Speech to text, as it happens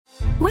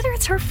Whether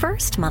it's her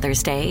first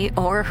Mother's Day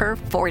or her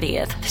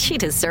 40th, she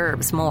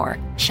deserves more.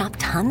 Shop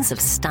tons of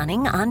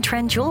stunning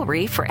on-trend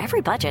jewelry for every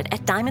budget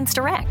at Diamonds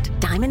Direct.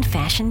 Diamond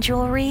fashion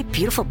jewelry,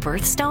 beautiful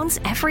birthstones,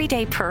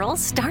 everyday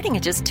pearls starting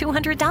at just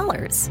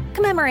 $200.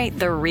 Commemorate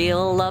the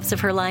real loves of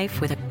her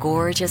life with a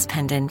gorgeous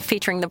pendant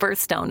featuring the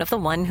birthstone of the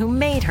one who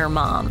made her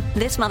mom.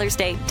 This Mother's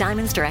Day,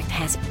 Diamonds Direct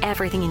has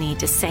everything you need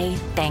to say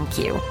thank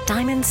you.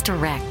 Diamonds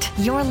Direct.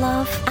 Your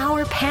love,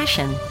 our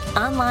passion.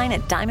 Online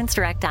at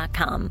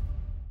diamondsdirect.com.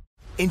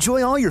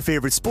 Enjoy all your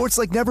favorite sports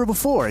like never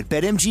before at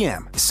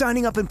BetMGM.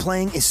 Signing up and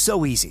playing is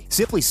so easy.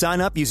 Simply sign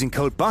up using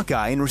code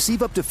Buckeye and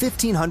receive up to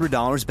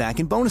 $1,500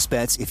 back in bonus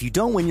bets if you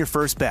don't win your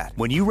first bet.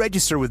 When you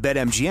register with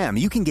BetMGM,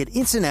 you can get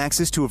instant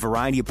access to a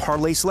variety of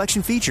parlay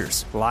selection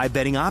features, live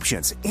betting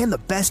options, and the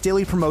best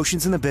daily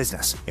promotions in the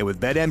business. And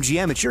with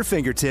BetMGM at your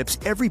fingertips,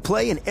 every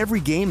play and every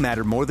game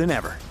matter more than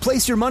ever.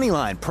 Place your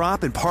moneyline,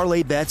 prop, and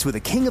parlay bets with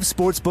the king of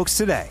sportsbooks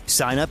today.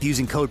 Sign up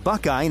using code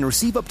Buckeye and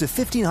receive up to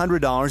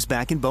 $1,500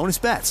 back in bonus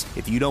bets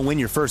if you don't win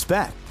your first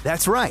bet.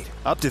 That's right,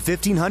 up to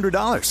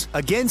 $1,500.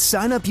 Again,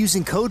 sign up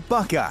using code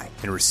Buckeye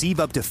and receive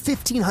up to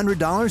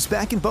 $1,500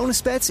 back in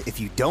bonus bets if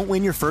you don't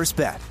win your first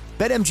bet.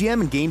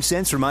 BetMGM and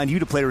GameSense remind you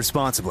to play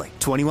responsibly.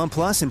 21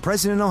 plus and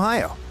present in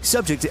Ohio.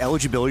 Subject to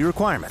eligibility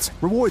requirements.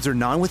 Rewards are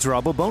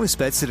non-withdrawable bonus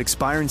bets that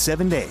expire in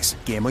 7 days.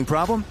 Gambling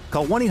problem?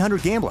 Call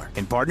 1-800-GAMBLER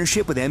in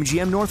partnership with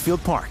MGM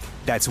Northfield Park.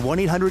 That's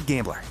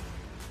 1-800-GAMBLER.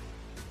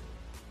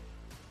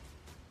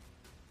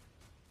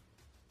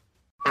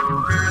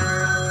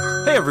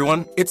 Hey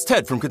everyone, it's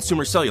Ted from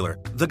Consumer Cellular,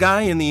 the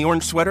guy in the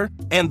orange sweater,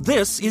 and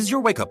this is your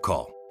wake-up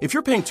call. If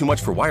you're paying too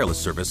much for wireless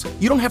service,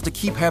 you don't have to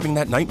keep having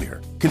that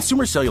nightmare.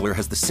 Consumer Cellular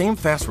has the same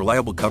fast,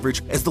 reliable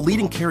coverage as the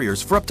leading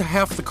carriers for up to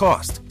half the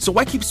cost. So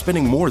why keep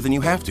spending more than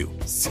you have to?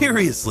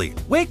 Seriously,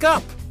 wake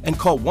up and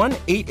call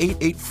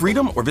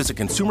 1-888-FREEDOM or visit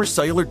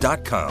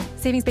consumercellular.com.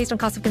 Savings based on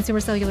cost of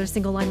Consumer Cellular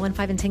single line 1,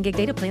 5, and 10 gig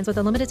data plans with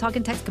unlimited talk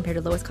and text compared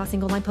to lowest cost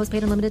single line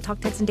postpaid unlimited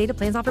talk, text, and data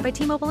plans offered by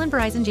T-Mobile and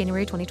Verizon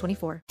January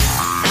 2024.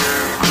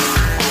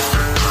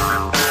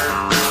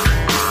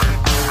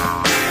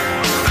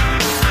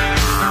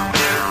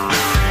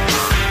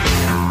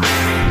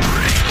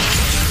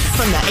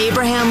 From the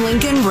Abraham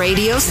Lincoln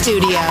Radio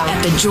Studio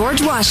at the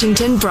George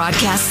Washington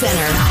Broadcast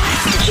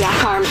Center,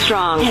 Jack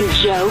Armstrong and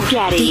Joe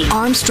Getty. The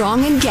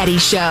Armstrong and Getty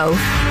Show.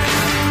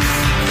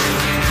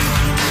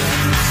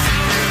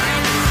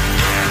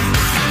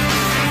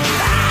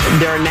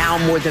 There are now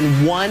more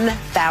than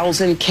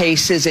 1,000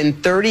 cases in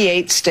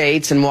 38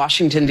 states and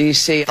Washington,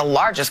 D.C. The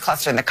largest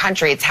cluster in the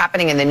country. It's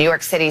happening in the New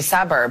York City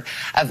suburb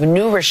of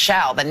New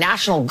Rochelle. The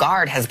National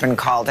Guard has been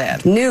called in.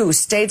 New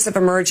states of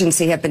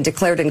emergency have been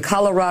declared in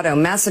Colorado,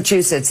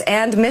 Massachusetts,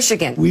 and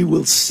Michigan. We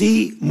will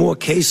see more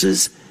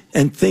cases,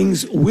 and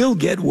things will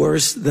get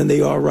worse than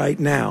they are right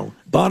now.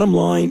 Bottom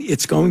line,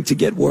 it's going to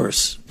get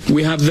worse.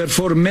 We have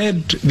therefore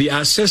made the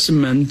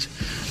assessment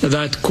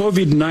that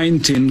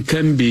COVID-19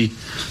 can be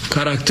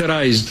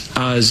characterized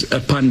as a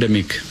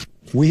pandemic.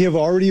 We have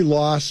already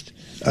lost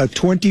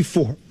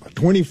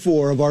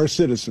 24 of our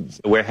citizens.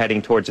 We're heading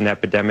towards an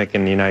epidemic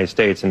in the United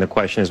States, and the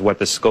question is what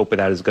the scope of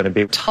that is going to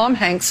be. Tom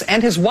Hanks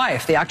and his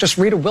wife, the actress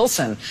Rita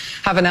Wilson,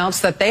 have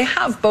announced that they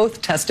have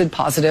both tested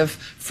positive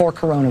for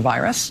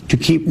coronavirus. To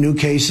keep new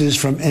cases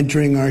from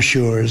entering our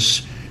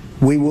shores,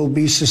 we will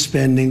be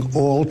suspending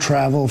all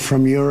travel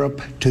from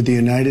Europe to the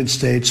United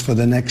States for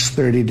the next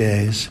 30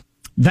 days.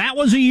 That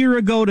was a year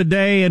ago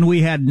today, and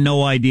we had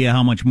no idea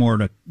how much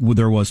more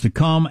there was to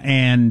come.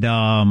 And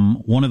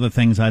one of the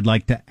things I'd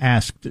like to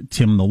ask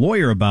Tim, the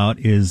lawyer, about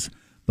is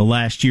the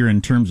last year in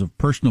terms of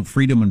personal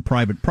freedom and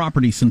private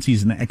property, since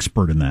he's an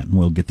expert in that, and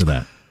we'll get to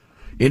that.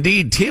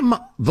 Indeed, Tim,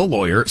 the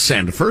lawyer,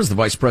 Sandifer, is the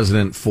vice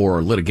president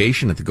for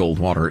litigation at the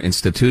Goldwater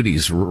Institute.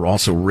 He's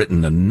also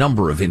written a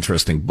number of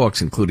interesting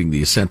books, including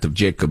The Ascent of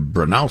Jacob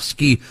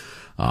Bronowski,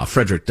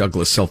 Frederick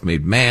Douglass,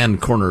 Self-Made Man,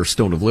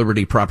 Cornerstone of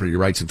Liberty, Property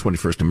Rights in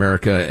 21st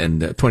America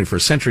and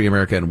 21st Century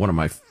America, and one of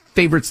my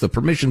favorites, The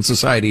Permission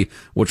Society,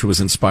 which was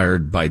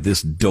inspired by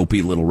this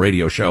dopey little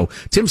radio show.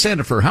 Tim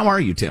Sandifer, how are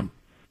you, Tim?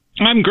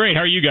 I'm great.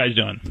 How are you guys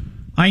doing?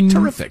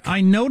 Terrific.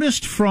 I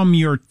noticed from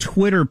your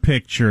Twitter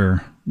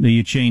picture that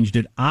you changed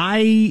it.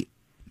 I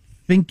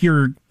think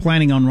you're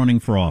planning on running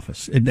for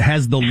office. It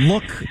has the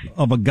look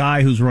of a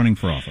guy who's running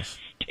for office.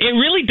 It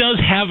really does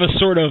have a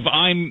sort of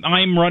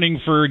I'm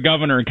running for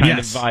governor kind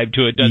of vibe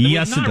to it, doesn't it?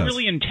 Yes, it's not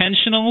really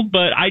intentional,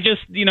 but I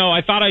just,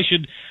 I thought I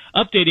should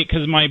update it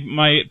because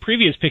my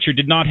previous picture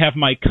did not have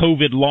my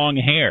COVID long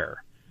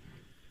hair.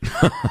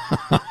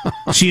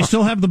 So you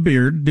still have the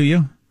beard, do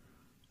you?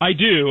 I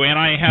do, and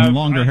I have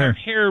longer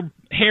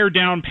hair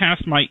down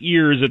past my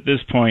ears at this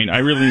point. I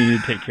really need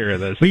to take care of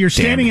this. But you're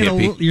standing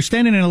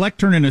in a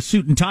lectern in a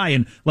suit and tie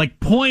and like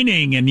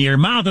pointing, and your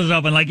mouth is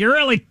open, like you're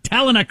really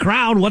telling a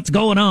crowd what's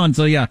going on.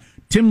 So yeah,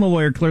 Tim the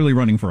lawyer clearly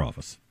running for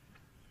office.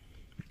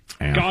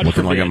 God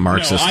looking forbid. like a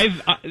Marxist.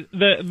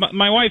 No,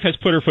 my wife has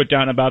put her foot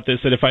down about this,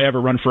 that if I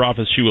ever run for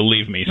office, she will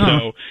leave me.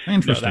 So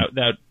interesting.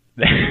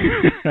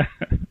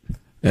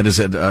 That is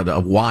a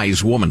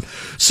wise woman.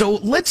 So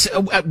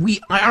we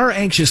are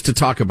anxious to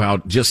talk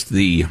about just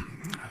the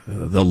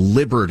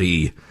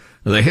liberty,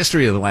 the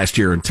history of the last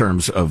year in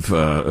terms of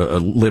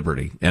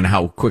liberty and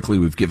how quickly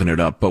we've given it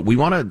up. But we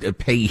want to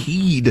pay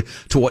heed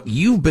to what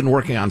you've been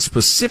working on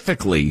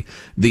specifically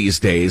these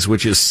days,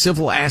 which is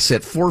civil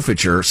asset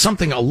forfeiture,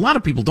 something a lot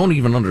of people don't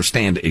even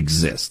understand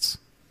exists.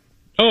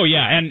 Oh,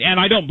 yeah, and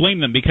I don't blame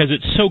them because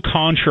it's so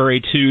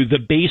contrary to the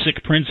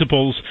basic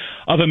principles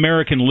of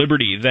American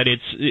liberty that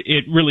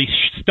it really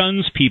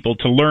stuns people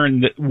to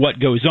learn what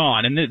goes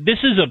on. And this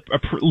is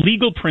a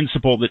legal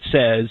principle that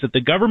says that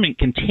the government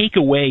can take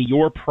away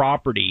your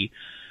property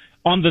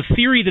on the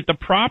theory that the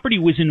property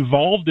was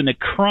involved in a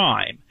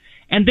crime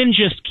and then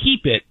just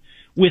keep it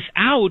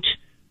without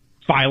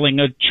filing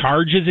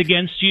charges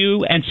against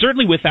you and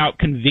certainly without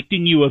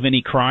convicting you of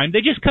any crime.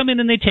 They just come in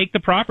and they take the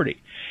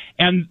property.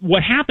 And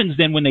what happens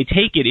then when they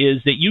take it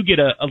is that you get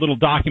a little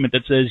document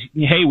that says,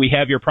 hey, we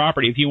have your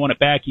property. If you want it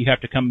back, you have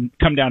to come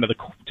down to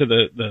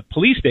the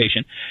police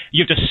station.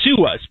 You have to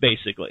sue us,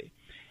 basically.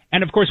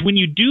 And, of course, when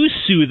you do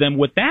sue them,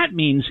 what that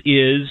means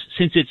is,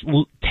 since it's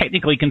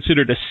technically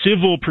considered a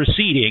civil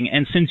proceeding,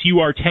 and since you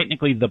are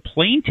technically the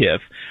plaintiff,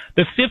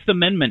 the Fifth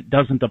Amendment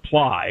doesn't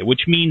apply,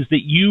 which means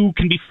that you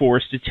can be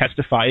forced to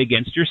testify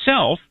against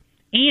yourself,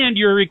 and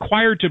you're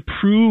required to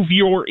prove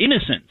your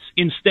innocence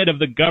instead of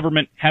the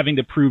government having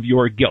to prove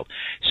your guilt.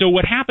 So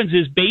what happens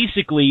is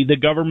basically the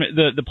government,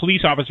 the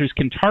police officers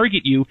can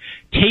target you,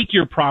 take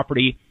your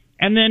property,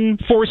 and then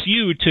force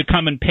you to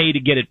come and pay to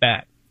get it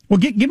back. Well,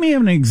 give me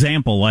an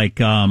example.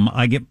 Like,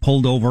 I get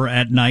pulled over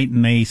at night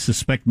and they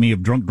suspect me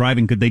of drunk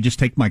driving. Could they just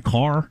take my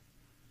car?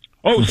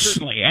 Oh,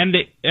 certainly. And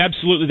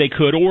absolutely they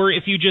could. Or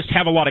if you just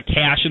have a lot of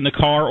cash in the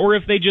car, or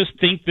if they just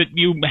think that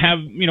you have,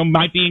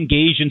 might be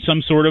engaged in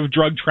some sort of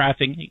drug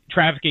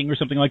trafficking or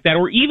something like that,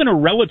 or even a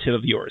relative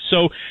of yours.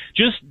 So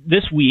just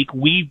this week,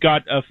 we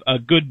got a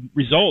good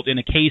result in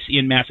a case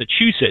in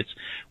Massachusetts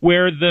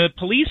where the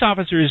police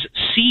officers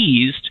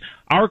seized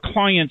our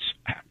client's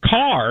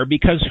car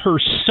because her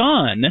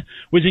son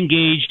was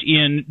engaged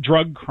in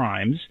drug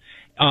crimes,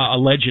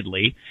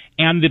 allegedly,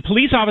 and the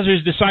police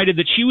officers decided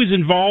that she was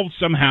involved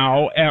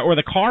somehow, or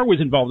the car was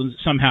involved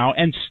somehow,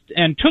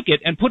 and took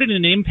it and put it in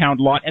an impound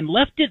lot and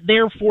left it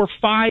there for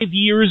 5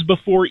 years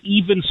before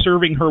even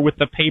serving her with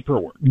the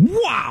paperwork.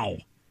 Wow!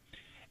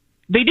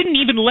 They didn't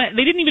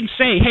even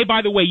say, hey,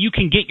 by the way, you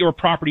can get your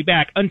property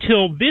back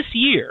until this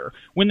year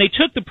when they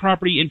took the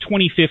property in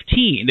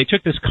 2015. They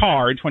took this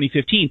car in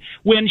 2015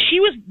 when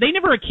they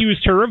never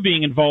accused her of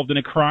being involved in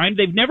a crime.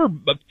 They've never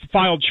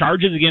filed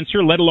charges against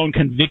her, let alone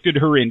convicted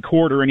her in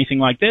court or anything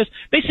like this.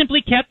 They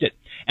simply kept it.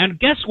 And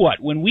guess what?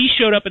 When we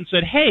showed up and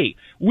said, hey,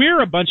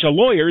 we're a bunch of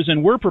lawyers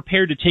and we're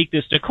prepared to take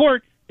this to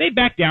court, they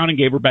backed down and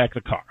gave her back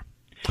the car.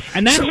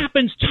 And that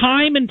happens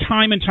time and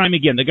time and time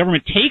again. The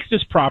government takes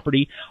this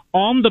property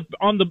in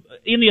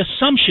the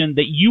assumption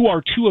that you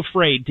are too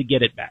afraid to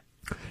get it back.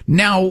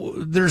 Now,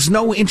 there's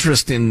no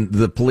interest in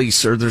the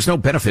police, or there's no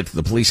benefit to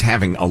the police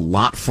having a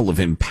lot full of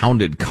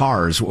impounded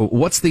cars.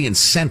 What's the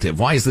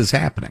incentive? Why is this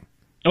happening?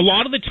 A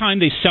lot of the time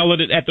they sell it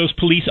at those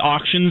police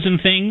auctions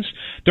and things.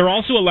 They're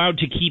also allowed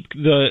to keep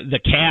the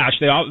cash.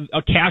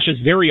 Cash is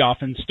very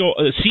often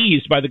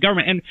seized by the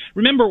government. And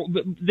remember,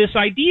 this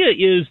idea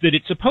is that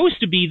this is supposed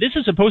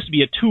to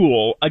be a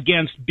tool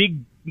against big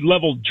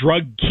level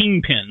drug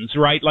kingpins,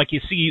 right? Like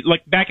you see,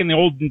 like back in the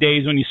olden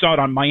days when you saw it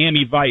on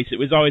Miami Vice, it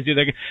was always they're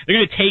going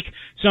to take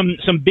some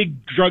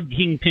big drug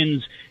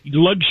kingpin's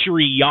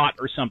luxury yacht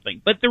or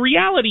something. But the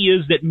reality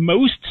is that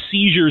most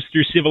seizures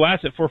through civil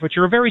asset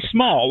forfeiture are very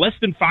small, less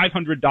than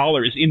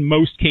 $500 in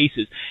most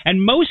cases.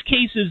 And most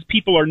cases,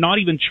 people are not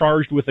even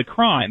charged with a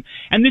crime.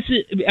 And this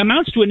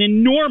amounts to an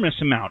enormous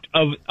amount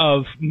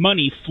of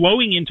money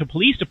flowing into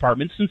police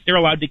departments since they're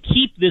allowed to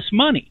keep this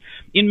money.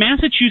 In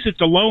Massachusetts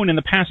alone, in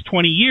the past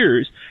 20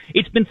 years,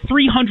 it's been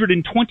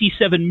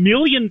 $327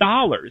 million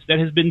that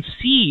has been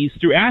seized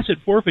through asset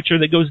forfeiture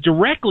that goes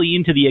directly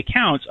into the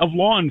accounts of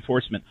law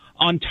enforcement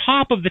on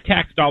top of the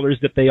tax dollars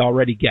that they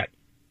already get.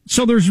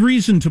 So there's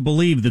reason to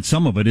believe that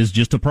some of it is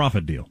just a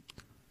profit deal.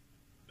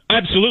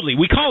 Absolutely.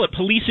 We call it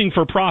policing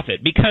for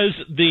profit because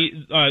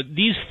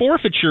these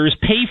forfeitures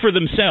pay for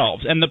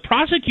themselves, and the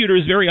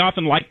prosecutors very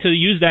often like to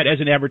use that as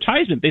an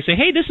advertisement. They say,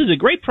 hey, this is a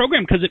great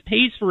program because it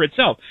pays for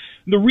itself.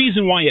 The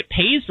reason why it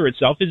pays for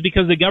itself is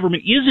because the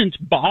government isn't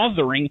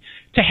bothering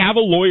to have a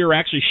lawyer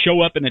actually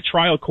show up in a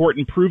trial court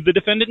and prove the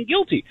defendant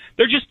guilty.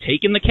 They're just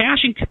taking the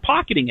cash and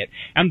pocketing it.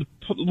 And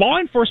law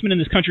enforcement in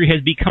this country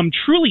has become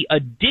truly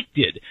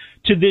addicted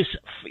to this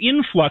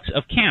influx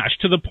of cash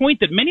to the point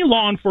that many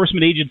law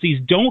enforcement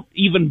agencies don't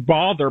even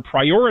bother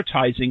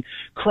prioritizing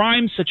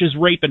crimes such as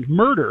rape and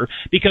murder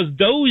because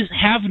those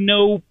have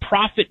no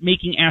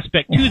profit-making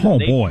aspect to them.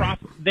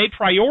 They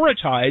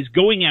prioritize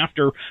going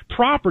after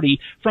property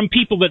from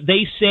people that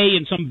they say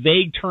in some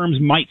vague terms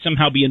might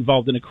somehow be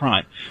involved in a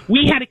crime.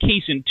 We had a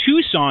case in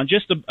Tucson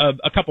just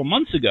a couple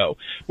months ago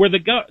where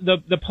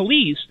the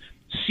police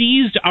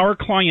seized our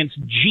client's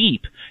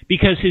Jeep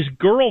because his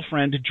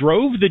girlfriend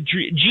drove the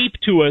Jeep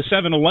to a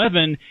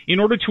 7-Eleven in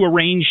order to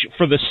arrange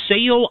for the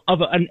sale of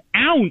an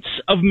ounce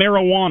of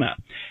marijuana.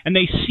 And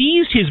they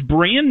seized his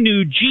brand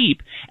new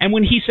Jeep, and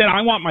when he said,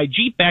 I want my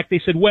Jeep back,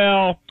 they said,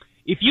 well,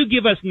 if you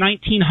give us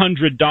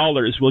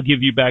 $1,900, we'll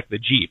give you back the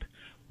Jeep.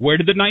 Where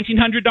did the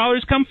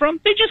 $1,900 come from?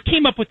 They just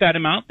came up with that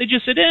amount. They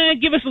just said,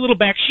 give us a little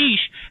backsheesh,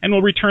 and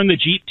we'll return the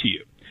Jeep to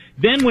you.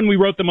 Then when we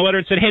wrote them a letter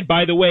and said, hey,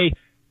 by the way,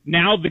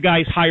 now the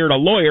guy's hired a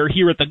lawyer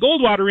here at the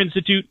Goldwater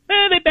Institute,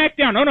 they backed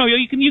down. Oh, no,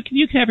 you can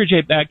have your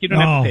Jeep back. You don't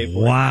have to pay for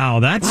it. Wow,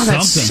 that's something.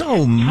 That's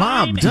so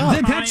mobbed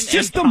up. That's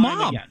just the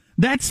mob. Again.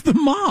 That's the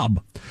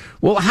mob.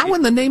 Well, how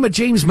in the name of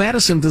James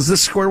Madison does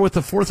this square with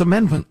the Fourth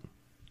Amendment?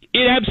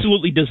 It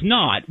absolutely does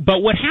not. But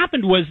what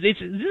happened was, this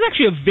is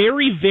actually a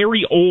very,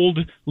 very old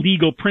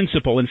legal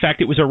principle. In fact,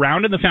 it was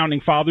around in the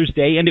Founding Fathers'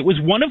 day, and it was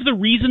one of the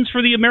reasons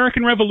for the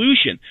American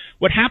Revolution.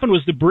 What happened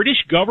was the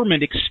British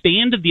government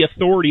expanded the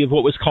authority of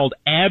what was called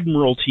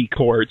admiralty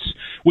courts,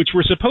 which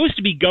were supposed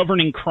to be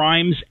governing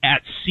crimes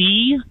at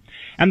sea.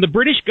 And the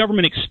British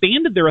government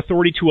expanded their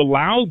authority to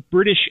allow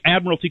British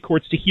admiralty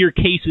courts to hear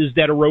cases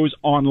that arose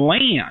on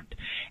land.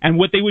 And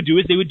what they would do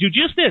is they would do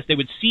just this. They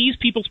would seize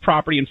people's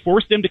property and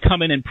force them to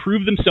come in and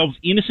prove themselves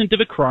innocent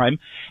of a crime,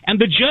 and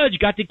the judge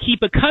got to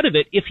keep a cut of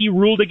it if he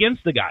ruled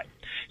against the guy.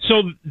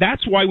 So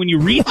that's why when you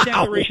read the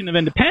Declaration of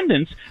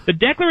Independence, the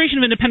Declaration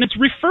of Independence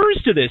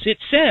refers to this. It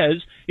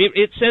says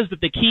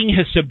that the king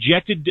has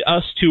subjected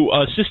us to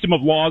a system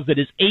of laws that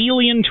is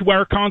alien to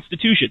our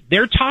Constitution.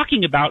 They're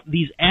talking about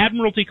these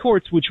admiralty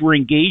courts which were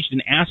engaged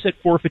in asset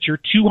forfeiture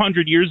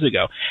 200 years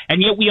ago.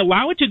 And yet we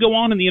allow it to go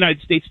on in the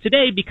United States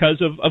today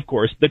because of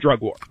course, the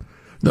drug war.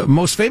 The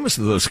most famous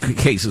of those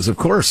cases, of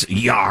course,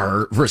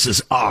 Yar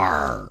versus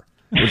R,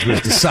 which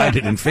was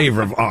decided in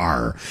favor of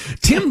R.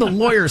 Tim, the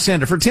lawyer,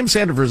 Sandefur. Tim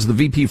Sandefur is the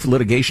VP for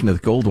litigation at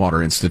the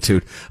Goldwater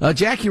Institute.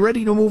 Jack, you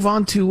ready to move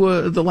on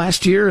to the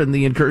last year and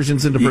the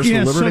incursions into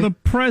personal liberty? So the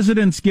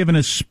president's given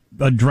a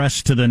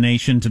address to the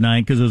nation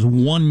tonight because it was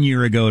 1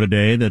 year ago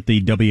today that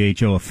the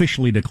WHO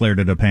officially declared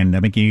it a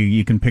pandemic.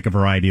 You can pick a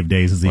variety of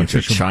days as the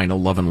official China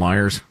loving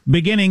liars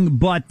beginning.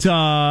 But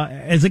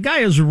as a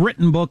guy who's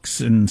written books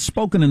and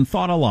spoken and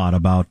thought a lot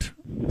about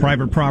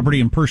private property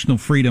and personal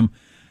freedom,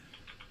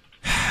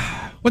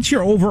 what's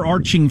your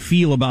overarching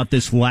feel about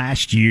this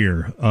last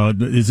year?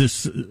 Is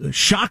this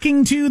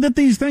shocking to you that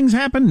these things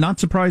happen? Not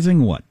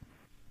surprising? What?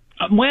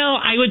 Well,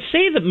 I would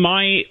say that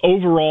my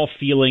overall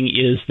feeling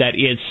is that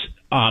it's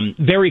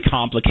very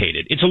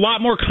complicated. It's a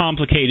lot more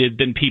complicated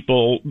than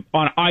people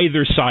on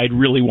either side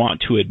really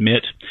want to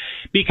admit,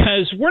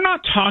 because we're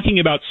not talking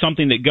about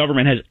something that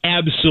government has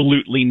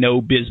absolutely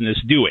no business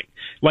doing.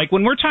 Like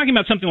when we're talking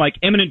about something like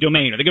eminent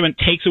domain, or the government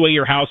takes away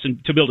your house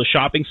and to build a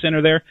shopping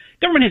center there,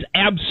 government has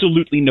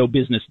absolutely no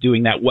business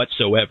doing that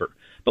whatsoever.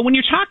 But when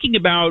you're talking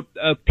about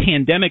a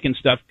pandemic and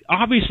stuff,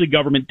 obviously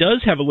government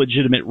does have a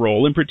legitimate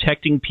role in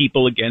protecting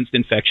people against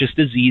infectious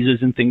diseases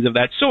and things of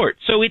that sort.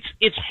 So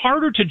it's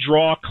harder to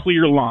draw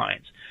clear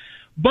lines.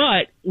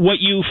 But what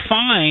you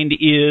find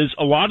is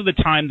a lot of the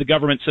time the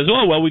government says,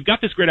 oh, well, we've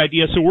got this great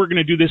idea, so we're going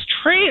to do this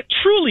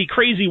truly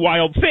crazy,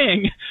 wild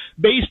thing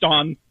based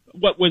on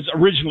what was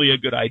originally a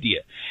good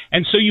idea.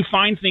 And so you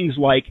find things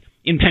like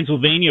in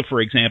Pennsylvania, for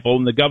example,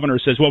 and the governor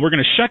says, well, we're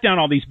going to shut down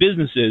all these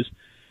businesses.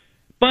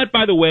 But,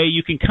 by the way,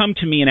 you can come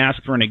to me and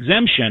ask for an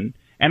exemption,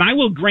 and I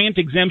will grant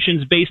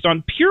exemptions based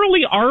on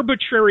purely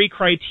arbitrary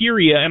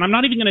criteria, and I'm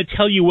not even going to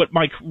tell you what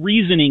my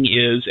reasoning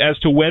is as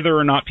to whether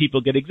or not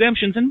people get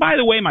exemptions. And, by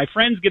the way, my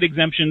friends get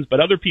exemptions, but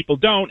other people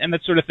don't, and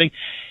that sort of thing.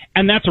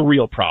 And that's a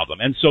real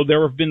problem. And so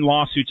there have been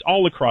lawsuits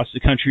all across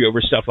the country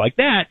over stuff like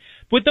that,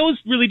 but those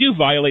really do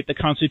violate the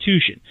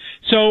Constitution.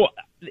 So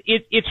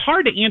it's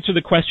hard to answer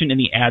the question in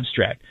the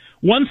abstract.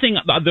 One thing,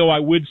 though, I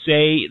would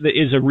say that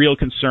is a real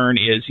concern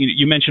is,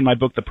 you mentioned my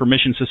book, The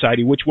Permission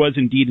Society, which was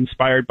indeed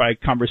inspired by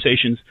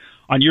conversations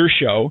on your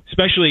show.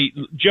 Especially,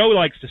 Joe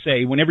likes to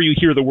say, whenever you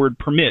hear the word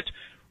permit,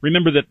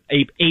 remember that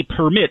a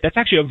permit, that's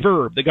actually a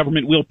verb. The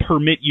government will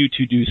permit you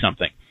to do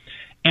something.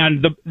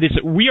 And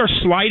we are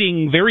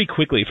sliding very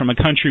quickly from a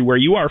country where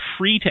you are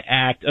free to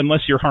act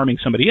unless you're harming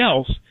somebody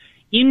else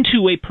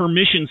into a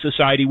permission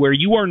society where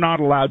you are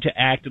not allowed to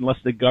act unless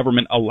the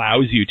government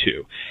allows you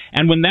to.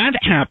 And when that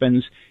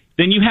happens,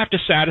 then you have to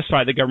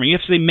satisfy the government. You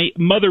have to say,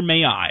 Mother,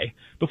 may I,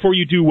 before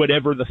you do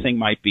whatever the thing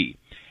might be.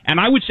 And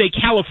I would say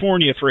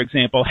California, for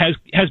example,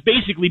 has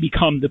basically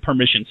become the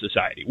permission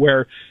society,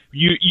 where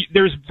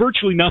there's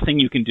virtually nothing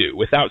you can do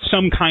without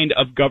some kind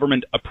of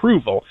government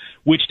approval,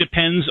 which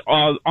depends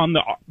on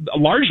the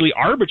largely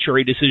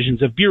arbitrary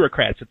decisions of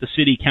bureaucrats at the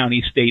city,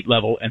 county, state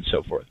level, and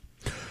so forth.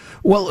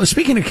 Well,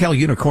 speaking of Cal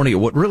Unicornia,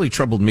 what really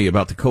troubled me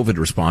about the COVID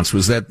response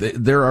was that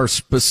there are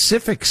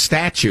specific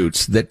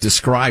statutes that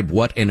describe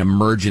what an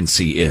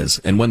emergency is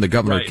and when the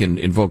governor can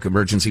invoke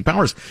emergency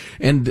powers.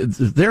 And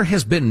there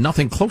has been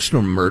nothing close to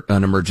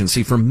an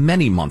emergency for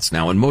many months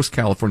now in most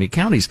California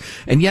counties.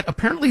 And yet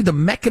apparently the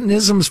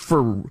mechanisms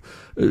for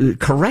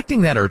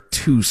correcting that are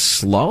too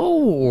slow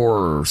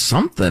or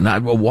something.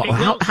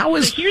 How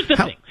is... Here's the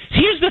thing.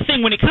 here's the thing: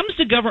 when it comes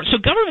to government, so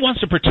government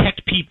wants to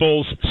protect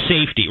people's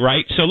safety,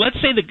 right? So let's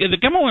say the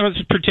government wants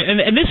to protect,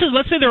 and this is,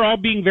 let's say they're all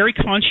being very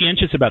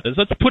conscientious about this.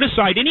 Let's put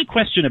aside any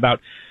question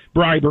about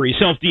bribery,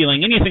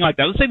 self-dealing, anything like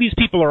that. Let's say these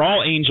people are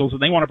all angels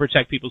and they want to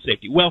protect people's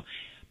safety. Well,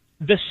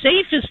 the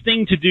safest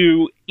thing to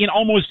do in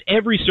almost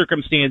every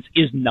circumstance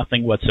is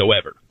nothing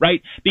whatsoever,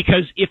 right?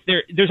 Because if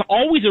there's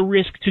always a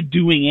risk to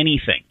doing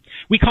anything.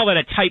 We call that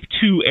a type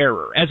 2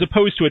 error, as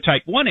opposed to a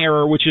type 1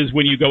 error, which is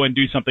when you go and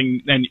do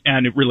something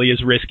and it really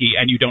is risky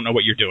and you don't know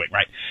what you're doing,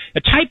 right?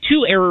 A type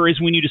 2 error is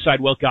when you decide,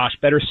 well, gosh,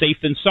 better safe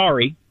than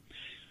sorry.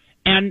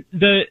 And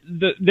there's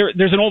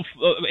an old,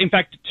 in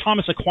fact,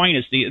 Thomas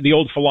Aquinas, the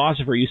old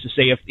philosopher, used to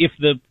say if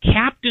the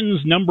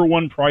captain's number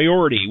one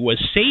priority was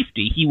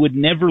safety, he would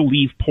never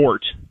leave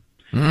port.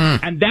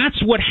 And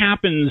that's what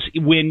happens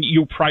when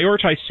you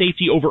prioritize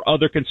safety over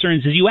other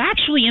concerns, is you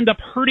actually end up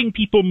hurting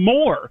people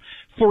more.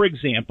 For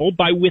example,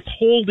 by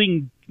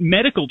withholding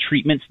medical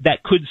treatments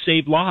that could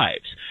save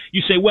lives.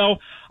 You say, well,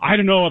 I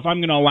don't know if I'm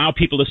going to allow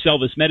people to sell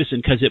this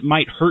medicine because it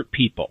might hurt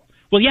people.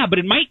 Well, yeah, but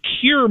it might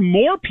cure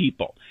more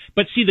people.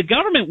 But see, the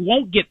government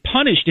won't get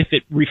punished if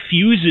it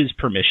refuses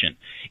permission.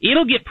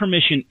 It'll get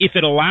permission if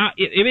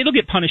it'll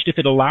get punished if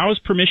it allows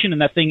permission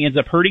and that thing ends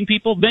up hurting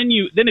people. Then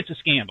it's a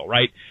scandal,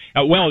 right?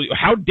 Well,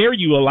 how dare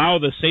you allow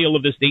the sale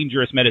of this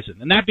dangerous medicine?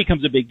 And that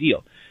becomes a big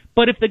deal.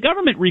 But if the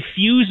government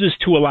refuses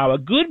to allow a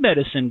good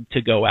medicine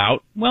to go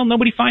out, well,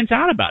 nobody finds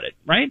out about it,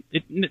 right?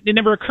 It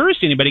never occurs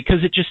to anybody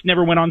because it just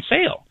never went on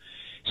sale.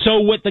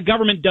 So what the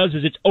government does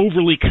is it's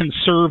overly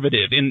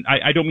conservative, and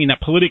I don't mean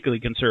that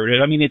politically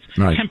conservative. I mean it's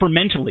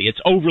temperamentally,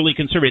 it's overly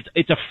conservative.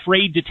 It's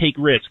afraid to take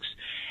risks,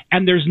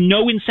 and there's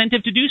no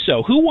incentive to do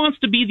so. Who wants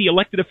to be the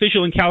elected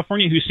official in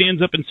California who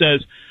stands up and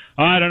says,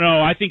 I don't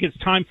know, I think it's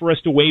time for us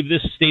to waive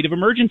this state of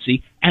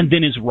emergency, and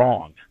then is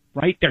wrong,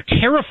 right? They're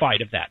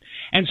terrified of that.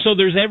 And so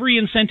there's every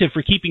incentive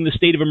for keeping the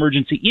state of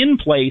emergency in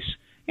place,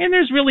 and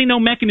there's really no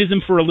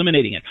mechanism for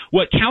eliminating it.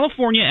 What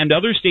California and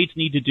other states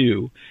need to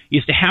do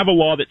is to have a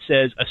law that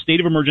says a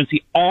state of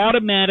emergency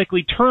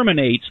automatically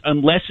terminates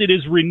unless it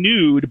is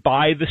renewed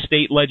by the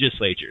state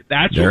legislature.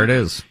 It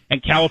is.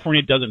 And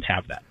California doesn't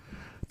have that.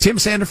 Tim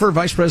Sandefur,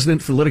 Vice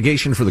President for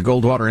Litigation for the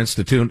Goldwater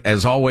Institute.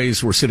 As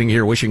always, we're sitting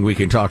here wishing we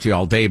could talk to you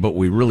all day, but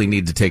we really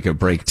need to take a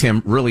break.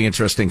 Tim, really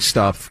interesting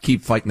stuff.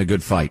 Keep fighting the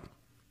good fight.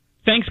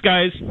 Thanks,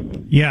 guys.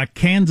 Yeah,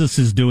 Kansas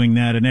is doing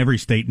that, and every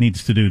state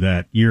needs to do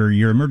that. Your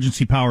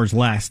emergency powers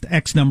last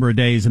X number of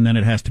days, and then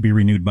it has to be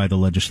renewed by the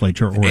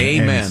legislature. Or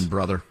amen,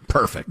 brother.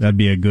 Perfect. That'd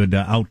be a good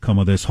outcome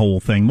of this whole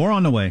thing. More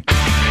on the way.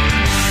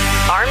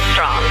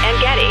 Armstrong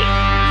and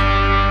Getty.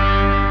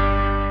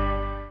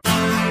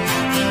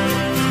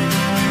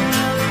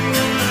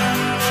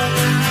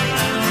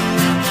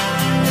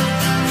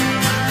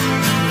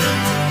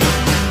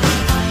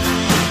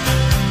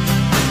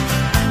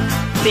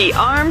 The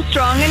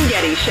Armstrong and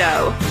Getty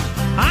Show.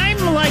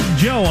 I'm like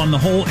Joe on the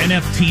whole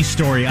NFT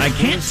story. I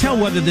can't tell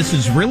whether this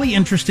is really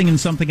interesting and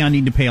something I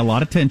need to pay a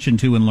lot of attention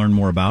to and learn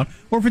more about,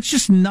 or if it's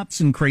just nuts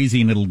and crazy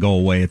and it'll go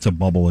away. It's a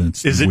bubble and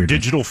it's Is weird. it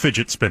digital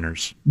fidget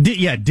spinners?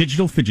 Yeah,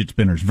 digital fidget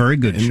spinners. Very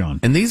good, Sean.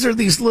 And these are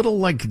these little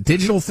like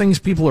digital things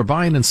people are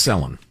buying and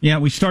selling. Yeah,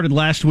 we started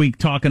last week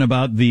talking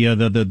about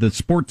the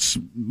sports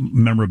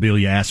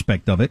memorabilia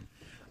aspect of it.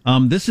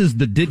 This is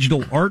the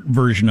digital art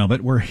version of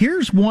it, where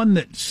here's one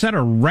that set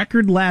a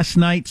record last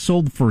night,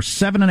 sold for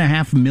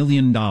 $7.5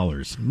 million.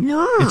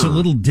 It's a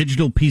little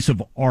digital piece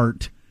of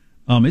art.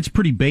 It's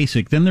pretty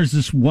basic. Then there's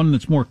this one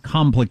that's more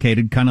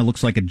complicated, kind of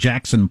looks like a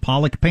Jackson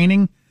Pollock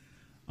painting.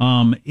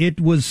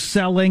 It was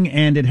selling,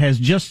 and it has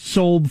just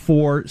sold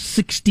for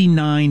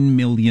 $69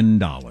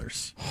 million.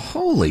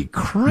 Holy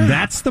crap.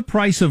 That's the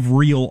price of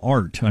real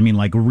art. I mean,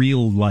 like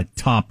real, like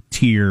top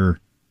tier.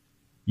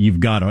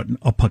 You've got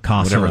a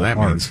Picasso whatever that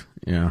art. Means.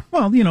 Yeah.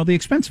 Well, you know, the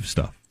expensive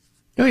stuff.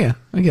 Oh, yeah,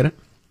 I get it.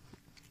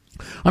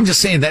 I'm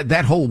just saying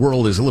that whole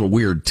world is a little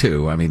weird,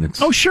 too. I mean,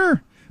 it's... Oh,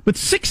 sure. But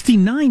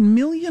 $69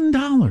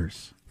 million.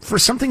 For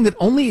something that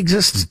only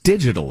exists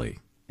digitally.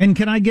 And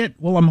can I get...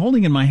 Well, I'm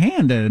holding in my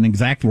hand an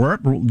exact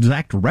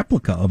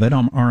replica of it,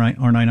 aren't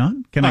I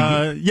not? Can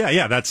I get...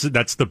 Yeah, that's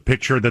the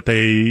picture that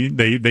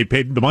they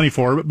paid the money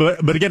for.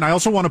 But again, I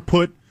also want to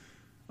put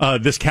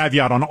this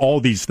caveat on all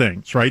these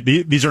things, right?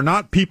 These are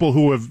not people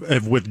who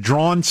have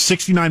withdrawn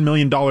 $69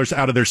 million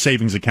out of their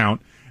savings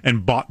account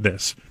and bought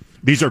this.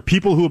 These are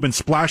people who have been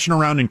splashing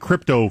around in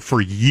crypto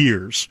for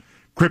years.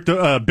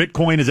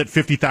 Bitcoin is at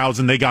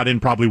 50,000. They got in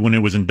probably when it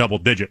was in double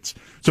digits.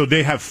 So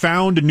they have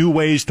found new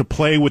ways to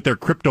play with their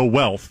crypto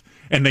wealth,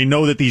 and they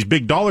know that these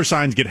big dollar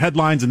signs get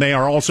headlines, and they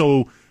are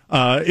also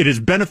it is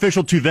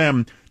beneficial to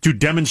them to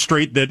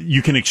demonstrate that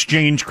you can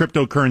exchange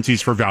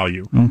cryptocurrencies for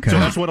value. Okay. So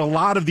that's what a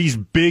lot of these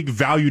big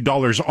value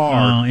dollars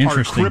are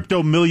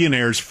crypto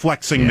millionaires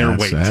flexing their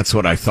weight. That's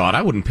what I thought.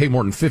 I wouldn't pay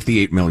more than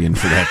 $58 million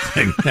for that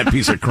thing, that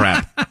piece of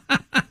crap.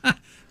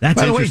 That's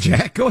By the way,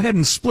 Jack, go ahead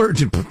and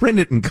splurge and print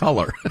it in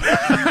color.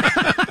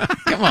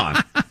 Come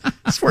on.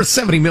 It's worth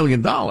 $70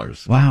 million.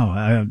 Wow.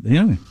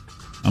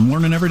 I'm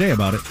learning every day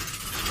about it.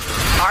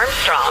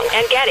 Armstrong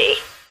and Getty.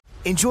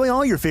 Enjoy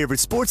all your favorite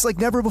sports like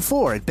never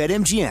before at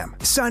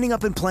BetMGM. Signing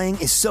up and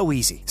playing is so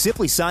easy.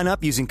 Simply sign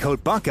up using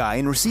code Buckeye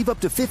and receive up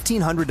to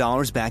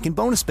 $1,500 back in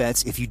bonus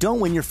bets if you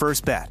don't win your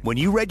first bet. When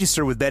you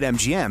register with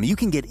BetMGM, you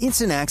can get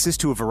instant access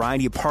to a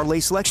variety of parlay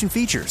selection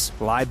features,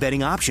 live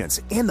betting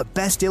options, and the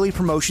best daily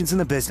promotions in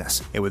the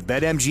business. And with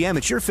BetMGM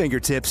at your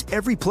fingertips,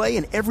 every play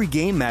and every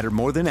game matter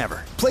more than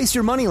ever. Place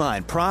your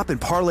moneyline, prop,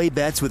 and parlay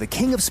bets with the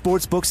king of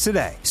sportsbooks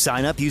today.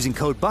 Sign up using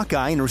code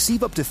Buckeye and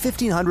receive up to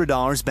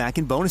 $1,500 back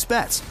in bonus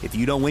bets if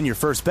you don't win your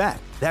first bet.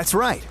 That's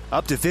right,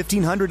 up to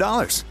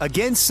 $1,500.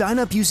 Again, sign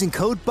up using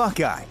code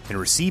Buckeye and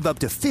receive up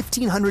to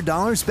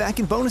 $1,500 back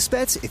in bonus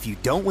bets if you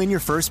don't win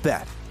your first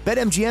bet.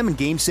 BetMGM and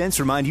GameSense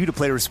remind you to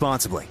play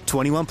responsibly.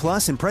 21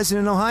 plus and present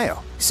in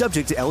Ohio.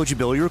 Subject to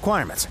eligibility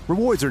requirements.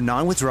 Rewards are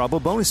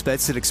non-withdrawable bonus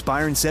bets that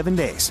expire in 7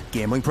 days.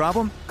 Gambling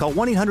problem? Call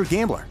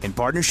 1-800-GAMBLER in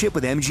partnership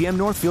with MGM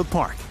Northfield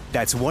Park.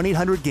 That's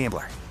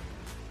 1-800-GAMBLER.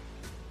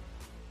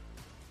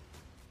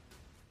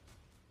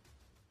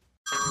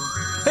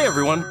 Hey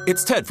everyone,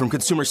 it's Ted from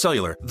Consumer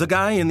Cellular, the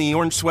guy in the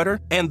orange sweater,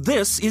 and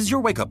this is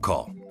your wake-up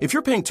call. If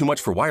you're paying too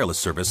much for wireless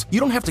service, you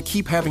don't have to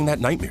keep having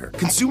that nightmare.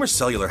 Consumer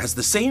Cellular has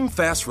the same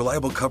fast,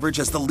 reliable coverage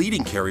as the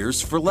leading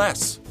carriers for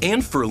less.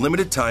 And for a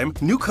limited time,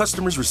 new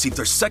customers receive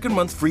their second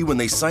month free when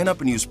they sign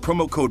up and use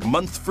promo code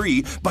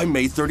MONTHFREE by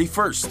May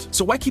 31st.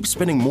 So why keep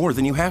spending more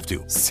than you have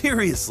to?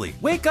 Seriously,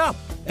 wake up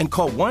and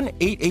call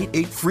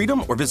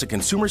 1-888-FREEDOM or visit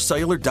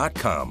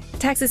consumercellular.com.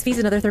 Taxes, fees,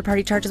 and other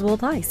third-party charges will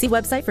apply. See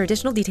website for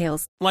additional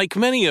details. Like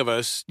many of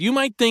us, you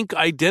might think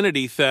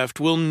identity theft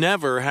will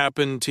never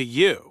happen to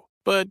you.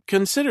 But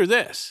consider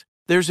this.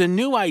 There's a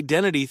new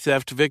identity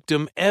theft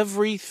victim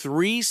every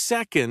 3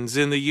 seconds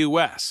in the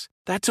U.S.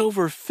 That's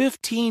over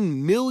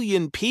 15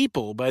 million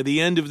people by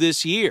the end of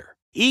this year,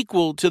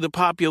 equal to the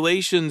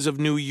populations of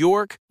New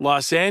York,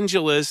 Los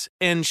Angeles,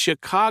 and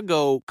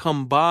Chicago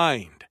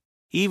combined.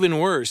 Even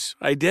worse,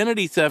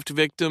 identity theft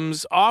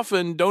victims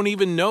often don't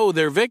even know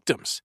they're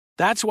victims.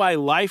 That's why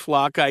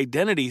LifeLock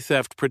Identity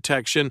Theft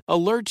Protection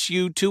alerts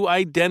you to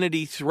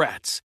identity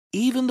threats,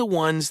 even the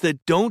ones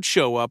that don't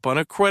show up on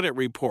a credit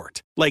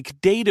report,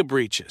 like data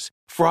breaches,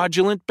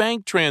 fraudulent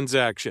bank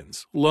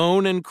transactions,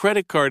 loan and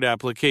credit card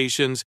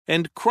applications,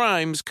 and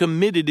crimes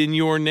committed in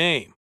your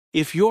name.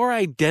 If your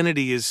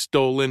identity is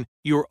stolen,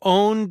 your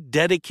own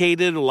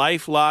dedicated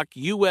LifeLock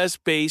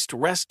U.S.-based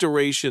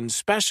restoration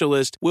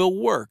specialist will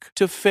work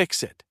to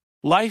fix it.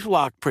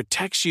 LifeLock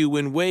protects you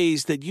in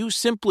ways that you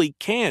simply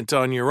can't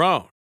on your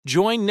own.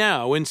 Join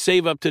now and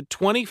save up to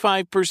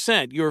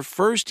 25% your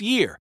first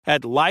year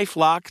at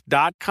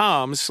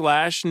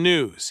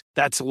LifeLock.com/news.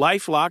 That's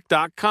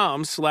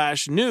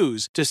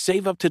LifeLock.com/news to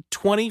save up to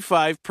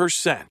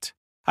 25%.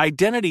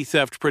 Identity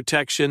theft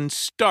protection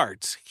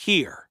starts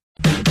here.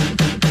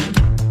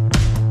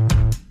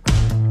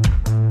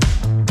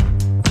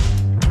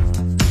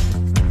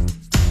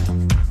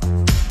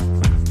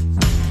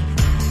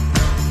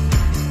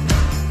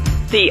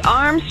 The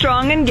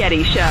Armstrong and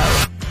Getty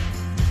Show.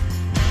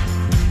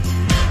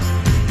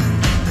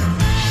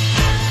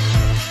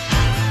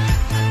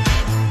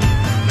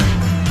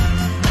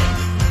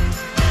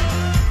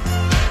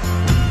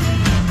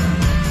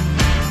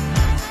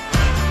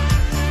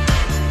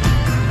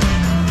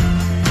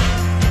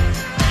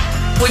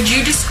 Would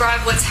you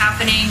describe what's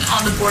happening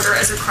on the border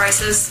as a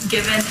crisis,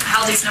 given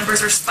how these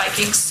numbers are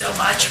spiking so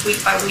much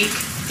week by week?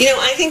 You know,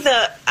 I think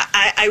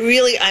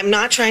I'm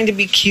not trying to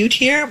be cute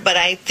here, but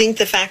I think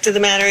the fact of the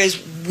matter is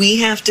we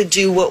have to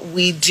do what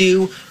we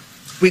do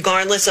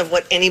regardless of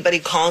what anybody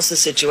calls the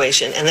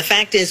situation. And the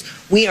fact is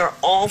we are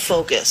all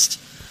focused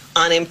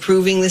on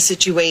improving the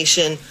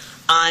situation,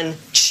 on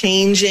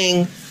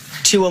changing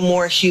to a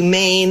more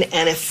humane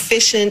and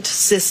efficient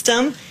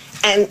system.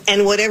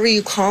 And whatever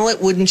you call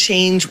it wouldn't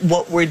change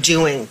what we're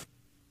doing.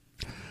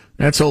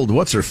 That's old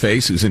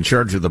what's-her-face who's in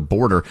charge of the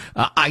border.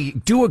 I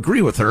do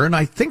agree with her, and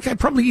I think I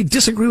probably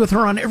disagree with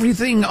her on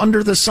everything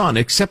under the sun,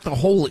 except the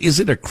whole is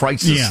it a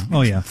crisis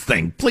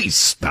thing. Please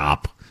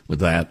stop with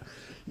that.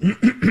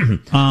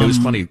 It was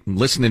funny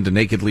listening to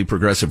Nakedly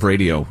Progressive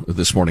Radio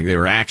this morning. They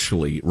were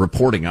actually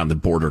reporting on the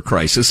border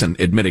crisis and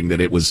admitting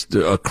that it was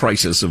a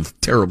crisis of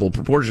terrible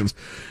proportions.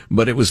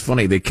 But it was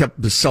funny. They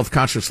kept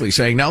self-consciously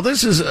saying, now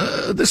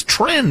this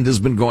trend has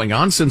been going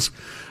on since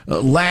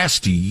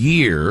last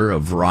year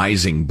of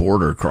rising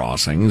border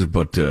crossings,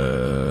 but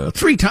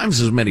 3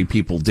 times as many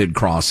people did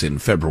cross in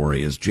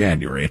February as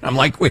January. And I'm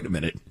like, wait a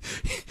minute.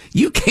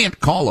 You can't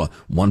call a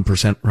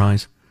 1%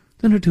 rise,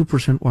 then a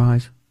 2%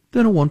 rise,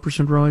 then a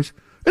 1% rise,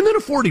 and then a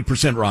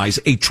 40% rise,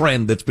 a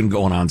trend that's been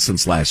going on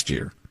since last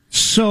year.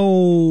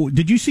 So,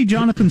 did you see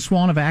Jonathan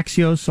Swan of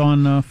Axios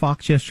on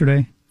Fox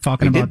yesterday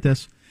talking about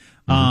this?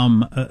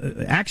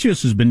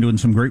 Axios has been doing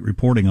some great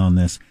reporting on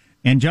this,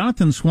 and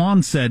Jonathan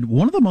Swan said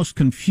one of the most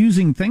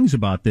confusing things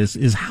about this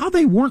is how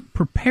they weren't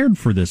prepared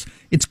for this.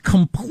 It's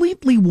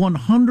completely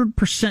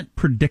 100%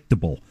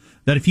 predictable.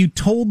 That if you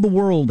told the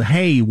world,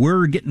 hey,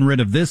 we're getting rid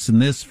of this and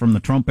this from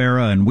the Trump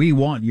era and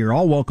you're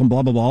all welcome,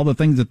 blah, blah, blah, all the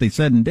things that they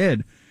said and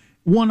did,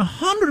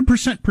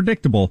 100%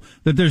 predictable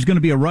that there's going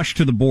to be a rush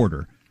to the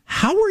border.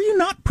 How are you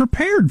not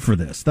prepared for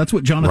this? That's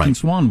what Jonathan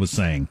Swan was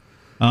saying.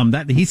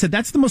 That he said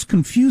that's the most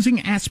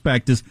confusing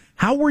aspect is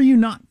how were you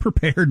not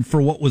prepared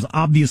for what was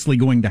obviously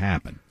going to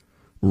happen?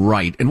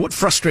 Right. And what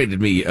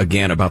frustrated me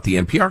again about the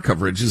NPR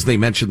coverage is they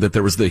mentioned that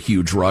there was the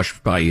huge rush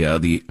by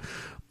the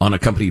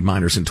unaccompanied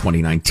minors in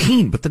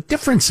 2019. But the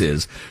difference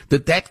is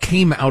that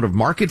came out of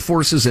market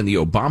forces and the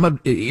Obama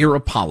era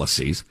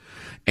policies.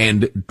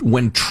 And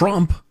when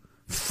Trump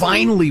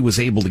finally was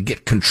able to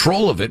get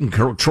control of it and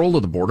control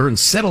of the border and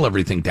settle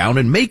everything down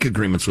and make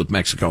agreements with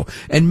Mexico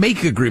and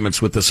make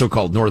agreements with the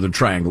so-called Northern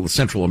Triangle, the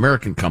Central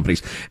American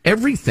companies,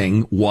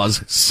 everything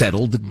was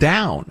settled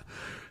down.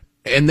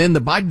 And then the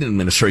Biden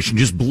administration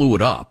just blew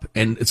it up.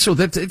 And so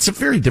it's a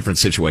very different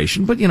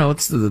situation. But,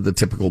 it's the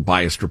typical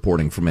biased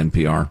reporting from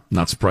NPR.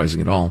 Not surprising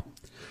at all.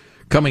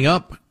 Coming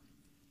up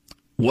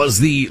was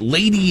the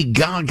Lady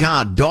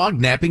Gaga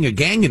dog napping a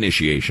gang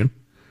initiation.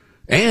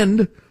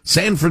 And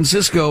San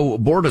Francisco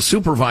Board of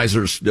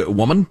Supervisors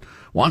woman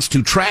wants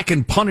to track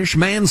and punish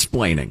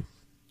mansplaining.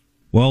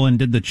 Well, and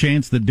did the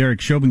chance that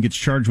Derek Chauvin gets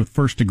charged with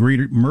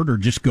first-degree murder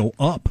just go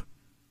up?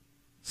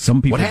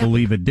 Some people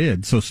believe it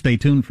did, so stay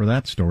tuned for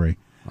that story.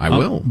 I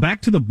will.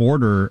 Back to the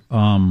border,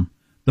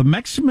 the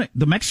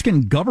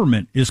Mexican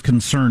government is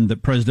concerned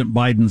that President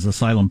Biden's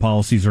asylum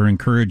policies are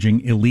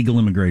encouraging illegal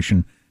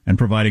immigration and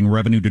providing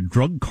revenue to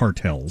drug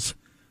cartels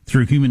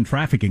through human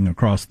trafficking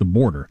across the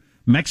border.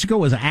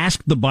 Mexico has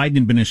asked the Biden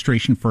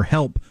administration for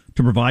help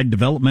to provide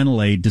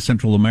developmental aid to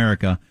Central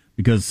America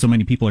because so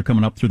many people are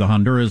coming up through the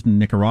Honduras,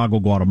 Nicaragua,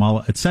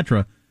 Guatemala,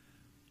 etc.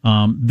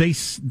 They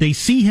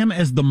see him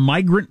as the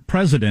migrant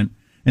president,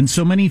 and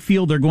so many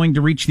feel they're going to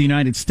reach the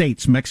United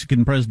States.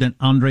 Mexican President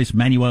Andres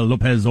Manuel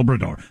Lopez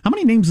Obrador. How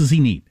many names does he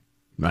need?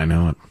 I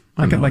know it.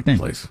 I know it,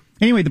 please.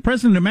 Anyway, the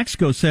president of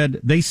Mexico said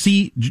they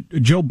see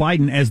Joe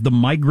Biden as the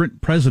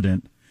migrant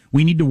president.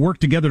 We need to work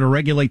together to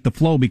regulate the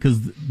flow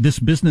because this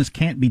business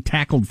can't be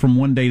tackled from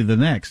one day to the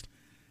next.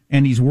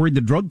 And he's worried the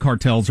drug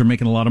cartels are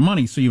making a lot of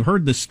money. So you've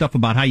heard this stuff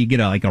about how you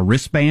get a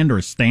wristband or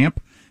a stamp.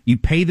 You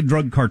pay the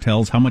drug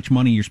cartels how much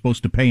money you're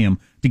supposed to pay them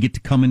to get to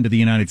come into the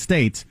United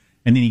States.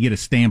 And then you get a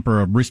stamp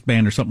or a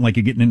wristband or something like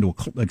you're getting into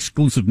an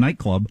exclusive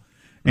nightclub.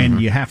 And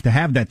you have to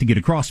have that to get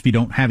across. If you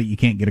don't have it, you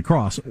can't get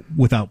across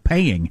without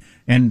paying.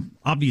 And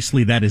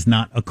obviously that is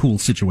not a cool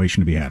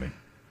situation to be having.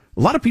 A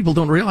lot of people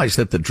don't realize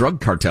that the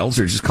drug cartels,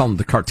 or just call them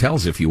the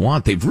cartels if you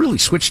want, they've really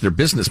switched their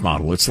business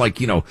model. It's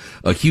like, a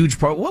huge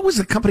what was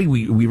the company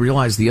we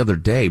realized the other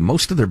day?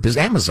 Most of their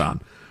business,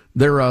 Amazon,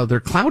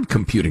 their cloud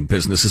computing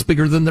business is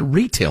bigger than the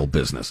retail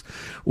business.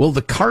 Well,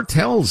 the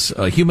cartels,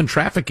 human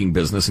trafficking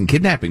business and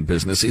kidnapping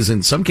business is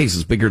in some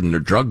cases bigger than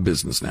their drug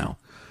business now.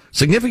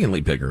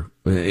 Significantly bigger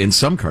in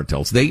some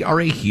cartels. They are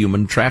a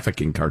human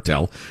trafficking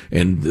cartel,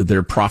 and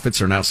their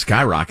profits are now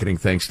skyrocketing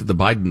thanks to the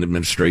Biden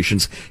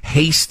administration's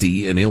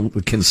hasty and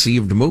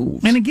ill-conceived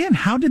moves. And again,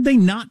 how did they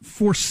not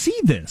foresee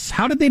this?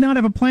 How did they not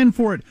have a plan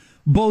for it,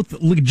 both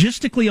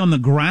logistically on the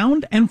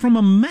ground and from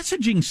a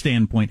messaging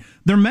standpoint?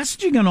 Their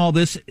messaging on all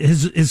this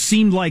has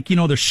seemed like,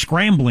 they're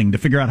scrambling to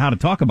figure out how to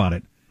talk about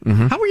it.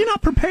 How are you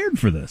not prepared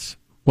for this?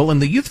 Well,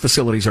 and the youth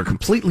facilities are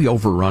completely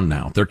overrun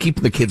now. They're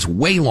keeping the kids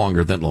way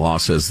longer than the law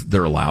says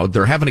they're allowed.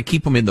 They're having to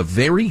keep them in the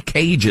very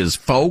cages,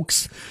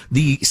 folks.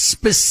 The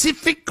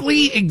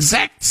specifically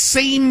exact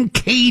same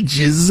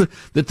cages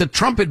that the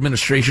Trump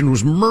administration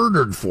was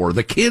murdered for.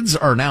 The kids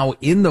are now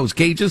in those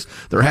cages.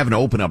 They're having to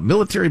open up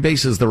military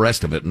bases, the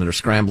rest of it, and they're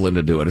scrambling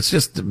to do it.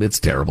 It's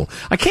terrible.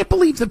 I can't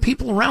believe the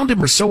people around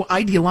him are so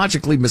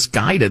ideologically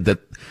misguided that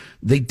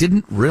they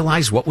didn't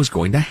realize what was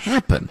going to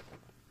happen.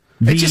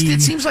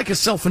 It seems like a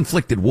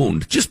self-inflicted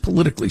wound, just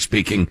politically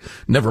speaking,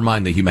 never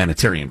mind the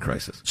humanitarian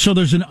crisis. So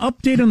there's an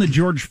update on the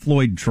George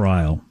Floyd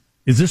trial.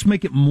 Does this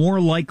make it more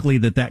likely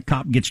that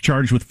cop gets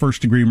charged with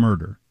first-degree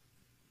murder?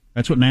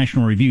 That's what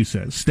National Review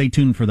says. Stay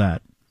tuned for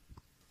that.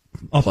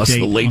 Plus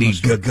the Lady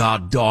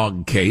Gaga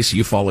dog case.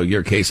 You follow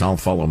your case, I'll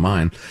follow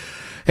mine.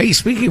 Hey,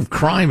 speaking of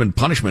crime and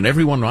punishment,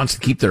 everyone wants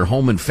to keep their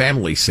home and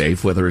family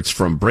safe, whether it's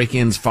from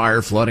break-ins,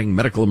 fire, flooding,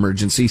 medical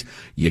emergencies.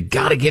 You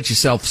gotta get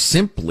yourself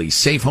Simply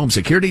Safe Home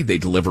Security. They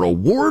deliver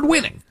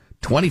award-winning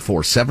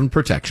 24/7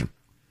 protection.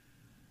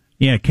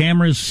 Yeah,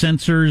 cameras,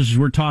 sensors,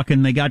 we're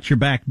talking, they got your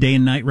back day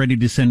and night, ready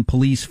to send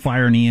police,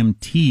 fire, and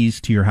EMTs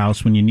to your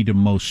house when you need them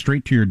most,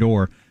 straight to your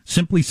door.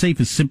 Simply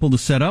Safe is simple to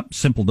set up,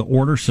 simple to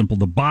order, simple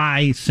to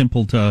buy,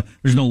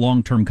 there's no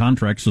long-term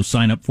contract, so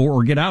sign up for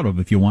or get out of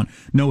if you want.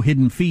 No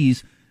hidden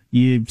fees.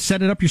 You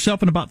set it up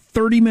yourself in about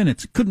 30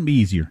 minutes. Couldn't be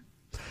easier.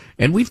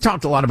 And we've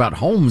talked a lot about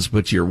homes,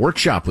 but your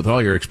workshop with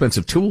all your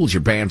expensive tools,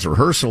 your band's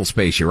rehearsal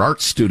space, your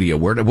art studio,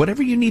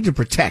 whatever you need to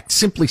protect,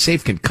 Simply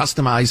Safe can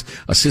customize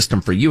a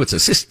system for you. It's a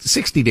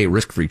 60-day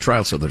risk-free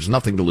trial, so there's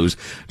nothing to lose.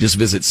 Just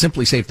visit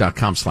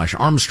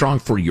simplysafe.com/Armstrong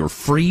for your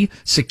free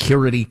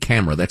security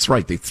camera. That's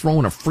right. They throw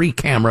in a free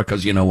camera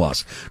because you know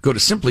us. Go to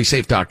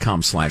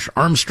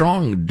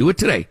simplysafe.com/Armstrong. Do it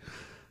today.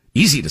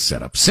 Easy to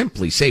set up.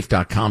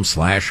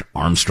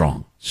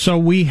 simplysafe.com/Armstrong. So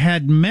we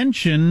had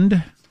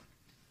mentioned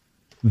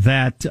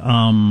that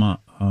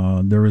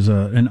there was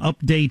an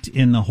update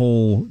in the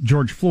whole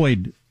George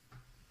Floyd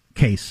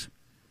case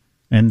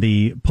and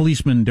the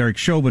policeman Derek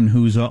Chauvin,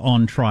 who's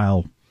on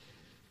trial.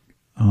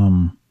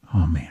 Oh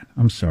man,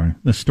 I'm sorry.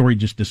 The story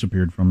just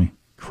disappeared from me.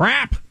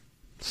 Crap!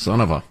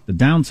 Son of a... The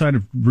downside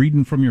of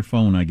reading from your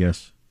phone, I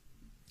guess.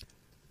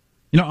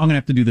 I'm going to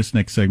have to do this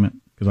next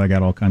segment because I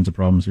got all kinds of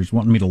problems. They're just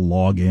wanting me to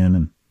log in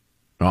and...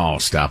 Oh,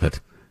 stop it.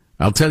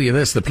 I'll tell you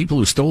this. The people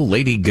who stole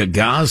Lady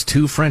Gaga's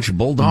 2 French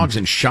bulldogs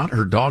and shot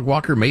her dog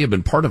walker may have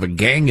been part of a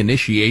gang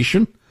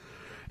initiation.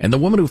 And the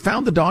woman who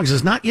found the dogs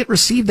has not yet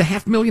received the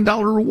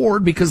 $500,000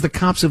 reward because the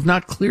cops have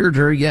not cleared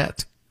her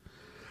yet.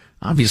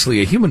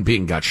 Obviously, a human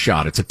being got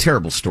shot. It's a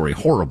terrible story.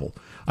 Horrible.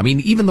 I mean,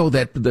 even though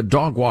the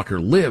dog walker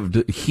lived,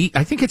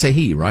 I think it's a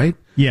he, right?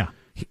 Yeah.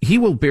 He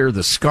will bear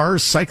the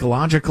scars,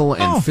 psychological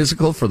and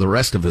physical, for the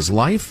rest of his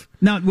life.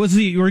 Now, was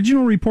the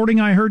original reporting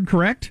I heard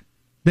correct?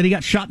 That he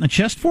got shot in the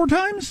chest 4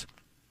 times?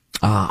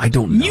 I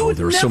don't know. You would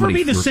never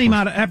be the same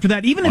after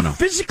that. Even if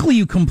physically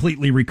you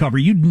completely recover,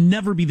 you'd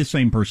never be the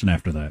same person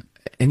after that.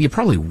 And you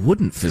probably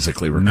wouldn't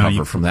physically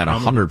recover from that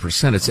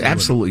 100%. It's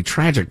absolutely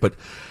tragic. But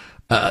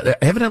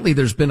evidently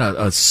there's been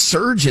a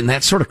surge in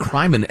that sort of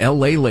crime in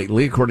L.A.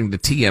 lately, according to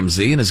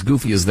TMZ. And as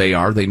goofy as they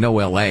are, they know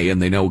L.A.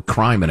 and they know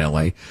crime in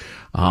L.A.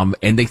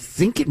 And they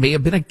think it may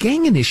have been a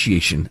gang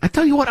initiation. I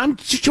tell you what, I'm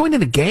just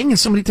joining a gang and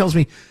somebody tells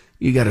me,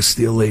 you got to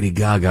steal Lady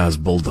Gaga's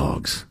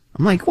bulldogs.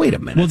 I'm like, wait a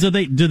minute. Well, do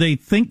they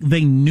think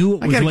they knew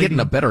it was I got to get in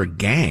a better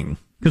gang.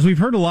 Because we've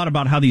heard a lot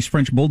about how these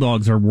French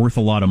bulldogs are worth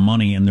a lot of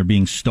money and they're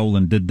being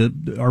stolen.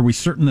 Are we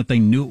certain that they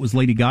knew it was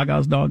Lady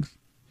Gaga's dogs?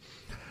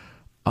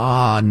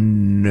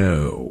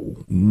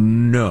 No,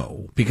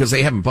 because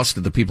they haven't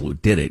busted the people who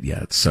did it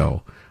yet.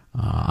 So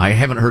I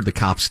haven't heard the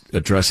cops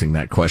addressing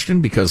that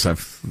question because I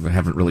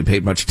haven't really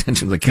paid much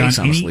attention to the case,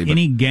 honestly.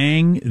 Any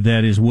gang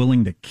that is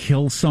willing to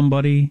kill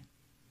somebody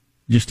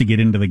just to get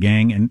into the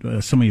gang,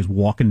 and somebody is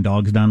walking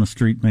dogs down the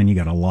street, man, you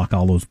got to lock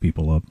all those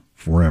people up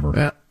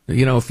forever.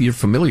 If you're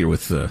familiar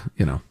with,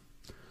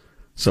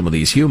 some of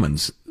these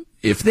humans,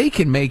 if they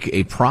can make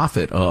a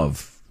profit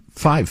of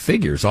 5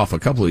 figures off a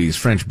couple of these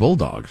French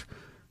bulldogs,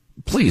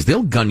 please,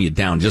 they'll gun you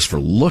down just for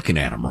looking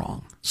at them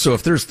wrong. So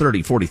if there's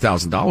 $30,000,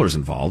 $40,000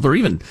 involved, or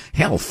even,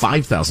 hell,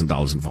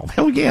 $5,000 involved,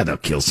 hell yeah, they'll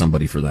kill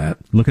somebody for that.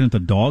 Looking at the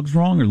dogs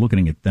wrong or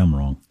looking at them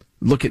wrong?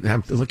 I'm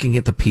looking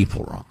at the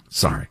people wrong.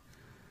 Sorry.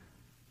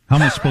 How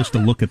am I supposed to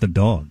look at the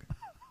dog?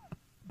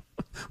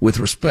 With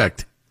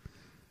respect.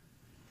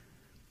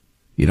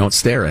 You don't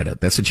stare at it.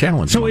 That's a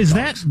challenge. So is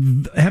dogs.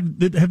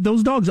 Have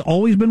those dogs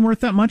always been worth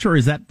that much, or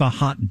is that the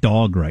hot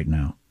dog right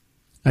now?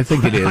 I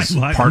think it is.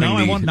 I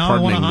want a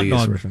hot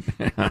dog.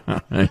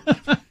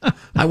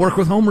 I work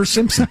with Homer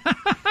Simpson.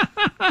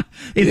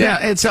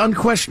 It's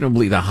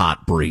unquestionably the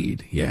hot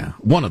breed. Yeah,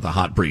 one of the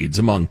hot breeds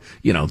among,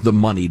 the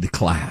moneyed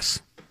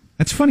class.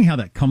 It's funny how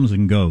that comes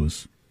and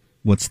goes.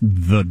 What's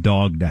the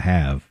dog to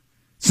have?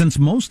 Since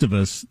most of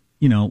us,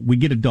 we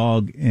get a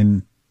dog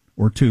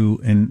or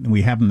 2 and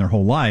we have them their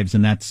whole lives,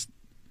 and that's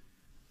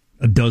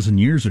a dozen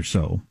years or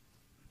so.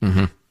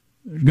 Mm-hmm.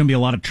 There's going to be a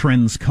lot of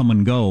trends come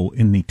and go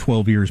in the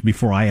 12 years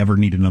before I ever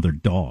need another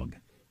dog.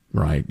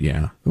 Right,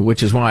 yeah.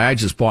 Which is why I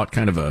just bought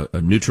kind of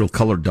a neutral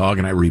colored dog,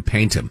 and I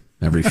repaint him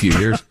every few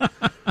years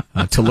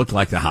to look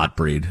like the hot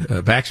breed.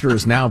 Baxter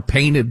is now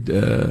painted,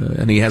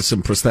 and he has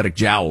some prosthetic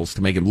jowls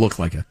to make him look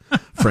like a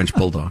French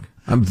bulldog.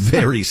 I'm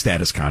very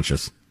status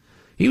conscious.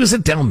 He was a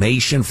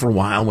Dalmatian for a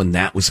while when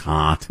that was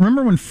hot.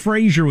 Remember when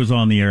Frasier was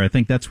on the air? I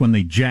think that's when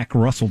the Jack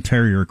Russell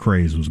Terrier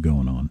craze was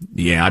going on.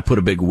 Yeah, I put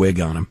a big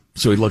wig on him,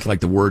 so he looked like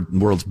the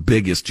world's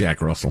biggest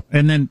Jack Russell.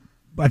 And then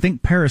I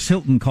think Paris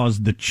Hilton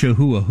caused the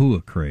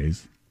Chihuahua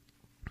craze.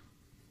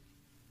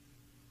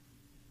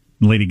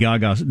 Lady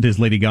Gaga, is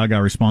Lady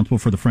Gaga responsible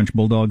for the French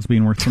bulldogs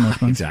being worth so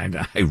much money?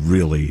 I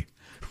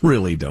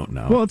really don't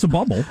know. Well, it's a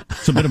bubble.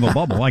 It's a bit of a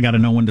bubble. I got to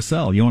know when to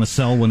sell. You want to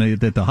sell when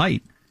at the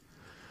height.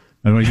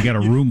 Otherwise, you got a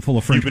room full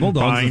of French bulldogs.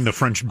 You've been buying the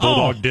French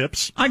bulldog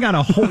dips? I got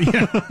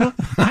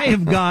I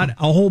have got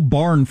a whole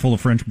barn full of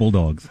French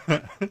bulldogs.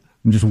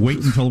 I'm just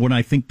waiting until when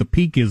I think the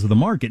peak is of the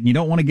market, and you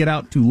don't want to get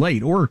out too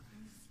late, but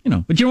you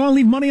don't want to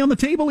leave money on the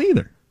table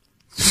either.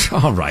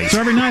 All right.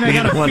 So every night I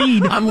got to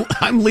feed.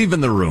 I'm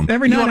leaving the room.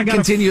 Every night I got to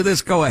continue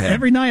this. Go ahead.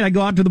 Every night I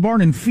go out to the barn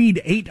and feed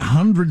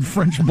 800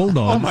 French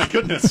bulldogs. Oh my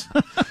goodness!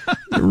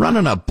 You're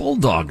running a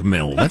bulldog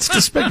mill. That's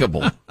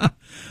despicable.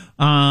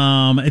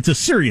 It's a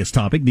serious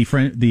topic.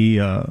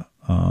 The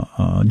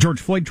George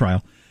Floyd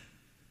trial.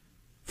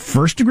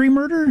 First-degree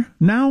murder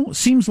now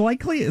seems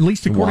likely, at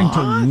least according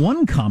to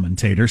one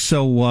commentator.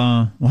 So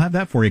we'll have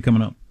that for you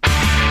coming up.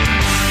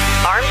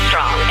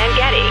 Armstrong and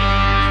Getty.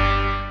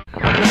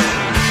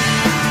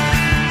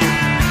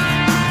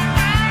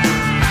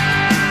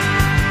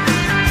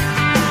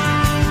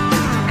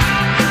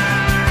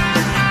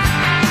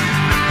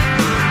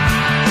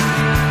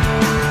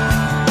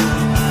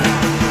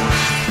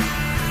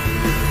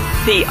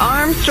 The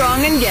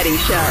Armstrong and Getty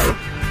Show.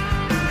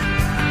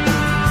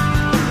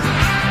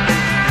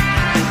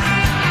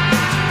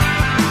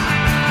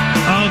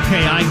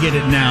 Okay, I get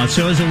it now.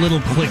 So it's a little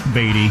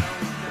clickbaity.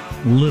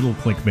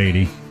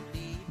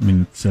 I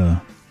mean, it's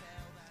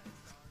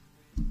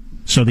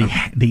So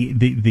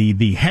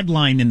the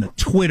headline in the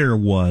Twitter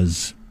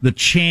was the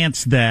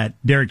chance that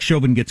Derek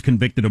Chauvin gets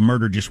convicted of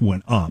murder just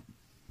went up.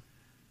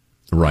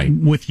 Right.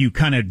 With you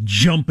kind of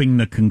jumping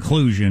the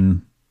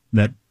conclusion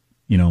that,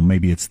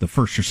 maybe it's the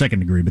first or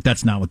second degree, but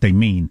that's not what they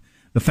mean.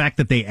 The fact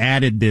that they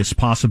added this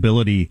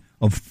possibility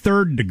of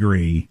third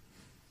degree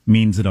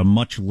means that a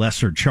much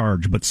lesser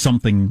charge, but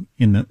something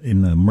in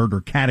the murder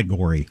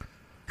category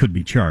could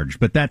be charged.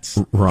 But that's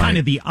kind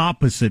of the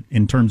opposite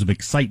in terms of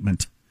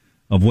excitement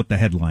of what the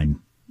headline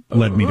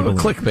led me to believe.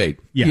 Clickbait.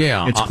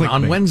 Yeah, it's clickbait.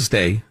 On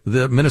Wednesday,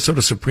 the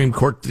Minnesota Supreme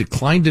Court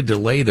declined to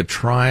delay the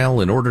trial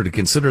in order to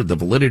consider the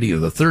validity of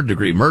the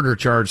third-degree murder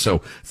charge, so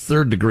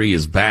third degree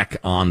is back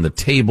on the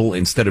table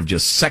instead of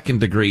just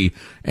second degree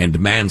and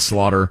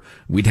manslaughter.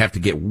 We'd have to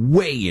get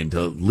way into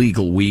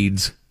legal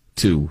weeds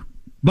to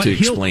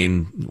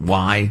explain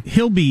why.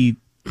 He'll be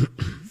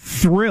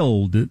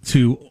thrilled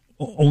to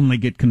only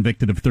get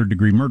convicted of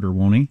third-degree murder,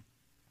 won't he?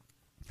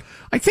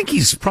 I think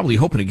he's probably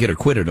hoping to get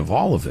acquitted of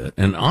all of it.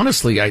 And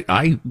honestly,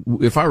 I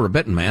if I were a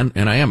betting man,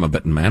 and I am a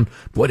betting man,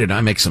 boy, did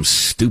I make some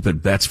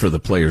stupid bets for the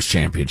Players'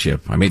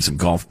 Championship. I made some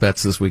golf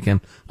bets this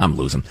weekend. I'm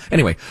losing.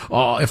 Anyway,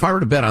 if I were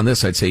to bet on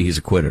this, I'd say he's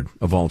acquitted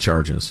of all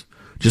charges,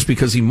 just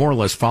because he more or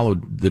less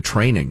followed the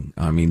training.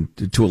 I mean,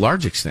 to a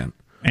large extent.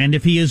 And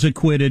if he is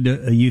acquitted,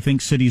 you think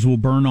cities will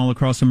burn all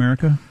across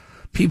America?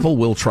 People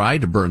will try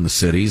to burn the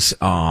cities.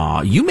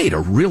 You made a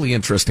really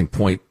interesting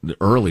point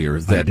earlier.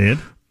 I did?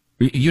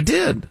 You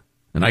did.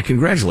 And I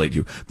congratulate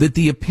you, that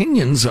the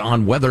opinions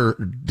on whether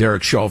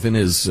Derek Chauvin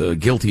is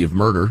guilty of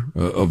murder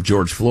of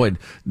George Floyd,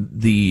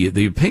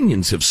 the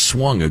opinions have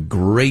swung a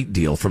great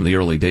deal from the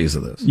early days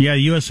of this. Yeah,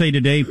 USA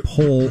Today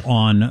poll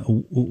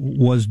on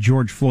was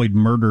George Floyd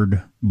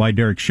murdered by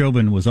Derek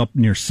Chauvin was up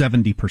near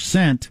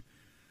 70%.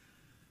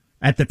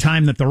 At the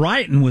time that the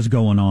rioting was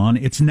going on.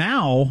 It's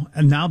now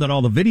that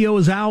all the video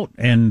is out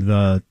and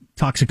the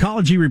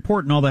toxicology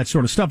report and all that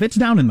sort of stuff, it's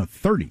down in the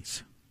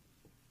 30s.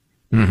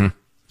 Mm-hmm.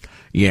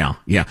 Yeah.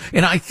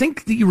 And I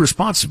think the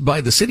response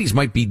by the cities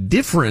might be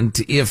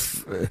different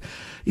if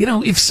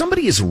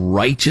somebody is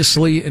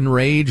righteously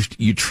enraged,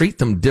 you treat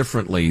them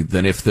differently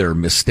than if they're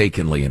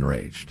mistakenly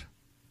enraged.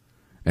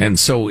 And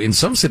so in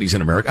some cities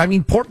in America,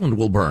 Portland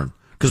will burn,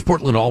 because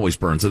Portland always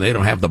burns and they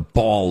don't have the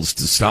balls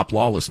to stop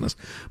lawlessness.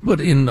 But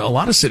in a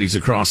lot of cities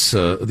across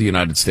the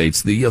United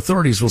States, the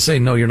authorities will say,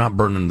 no, you're not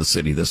burning the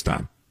city this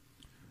time.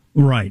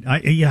 Right.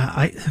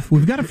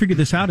 We've got to figure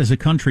this out as a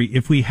country.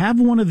 If we have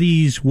one of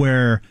these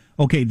where,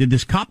 okay, did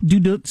this cop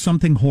do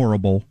something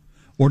horrible,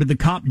 or did the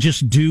cop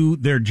just do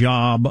their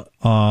job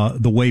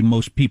the way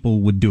most people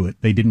would do it?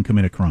 They didn't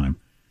commit a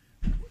crime.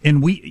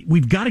 And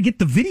we've got to get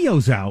the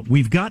videos out.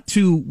 We've got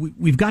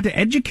to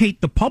educate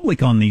the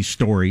public on these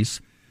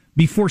stories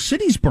before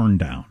cities burn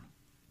down.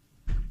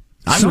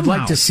 I would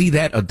like to see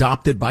that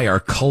adopted by our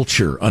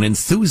culture, an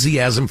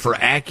enthusiasm for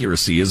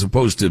accuracy as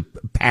opposed to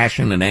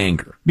passion and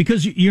anger.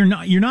 Because you're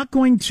not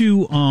going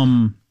to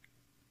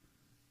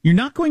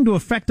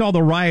affect all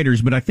the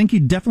rioters, but I think you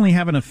definitely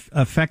have an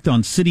effect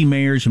on city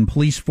mayors and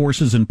police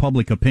forces and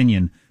public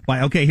opinion.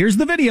 Okay, here's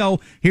the video,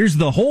 here's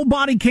the whole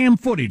body cam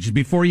footage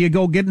before you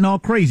go getting all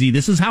crazy.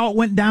 This is how it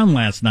went down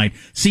last night.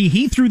 See,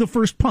 he threw the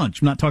first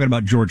punch. I'm not talking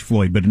about George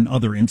Floyd, but in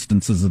other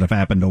instances that have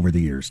happened over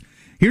the years.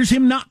 Here's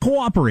him not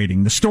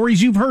cooperating. The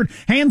stories you've heard.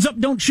 Hands up,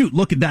 don't shoot.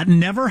 Look, that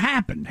never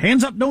happened.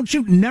 Hands up, don't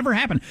shoot. Never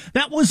happened.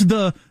 That was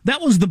the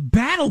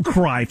battle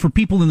cry for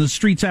people in the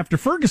streets after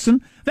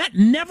Ferguson. That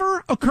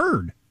never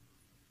occurred.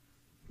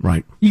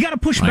 Right. You got to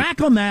push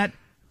back on that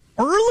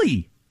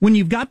early.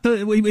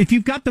 If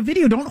you've got the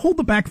video, don't hold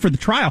it back for the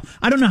trial.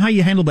 I don't know how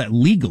you handle that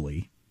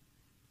legally.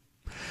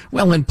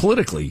 Well, and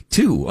politically,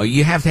 too,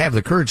 you have to have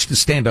the courage to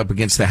stand up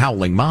against the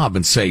howling mob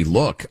and say,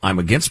 look, I'm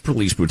against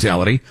police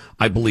brutality.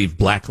 I believe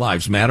Black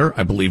Lives Matter.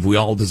 I believe we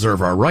all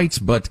deserve our rights,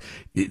 but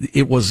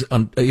it was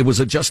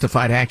a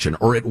justified action,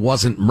 or it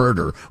wasn't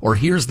murder, or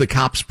here's the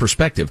cop's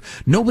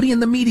perspective. Nobody in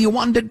the media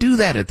wanted to do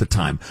that at the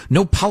time.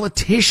 No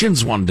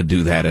politicians wanted to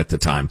do that at the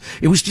time.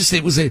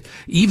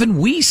 Even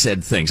we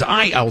said things.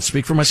 I'll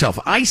speak for myself.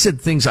 I said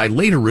things I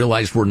later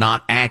realized were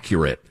not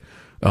accurate.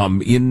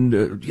 In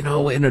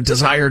a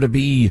desire to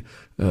be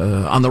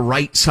on the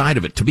right side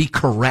of it, to be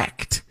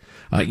correct,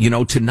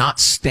 to not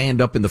stand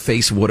up in the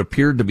face of what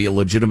appeared to be a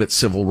legitimate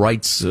civil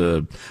rights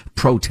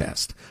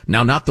protest.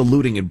 Now, not the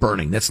looting and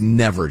burning; that's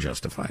never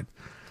justified.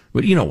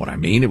 But you know what I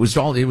mean. It was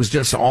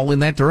just all in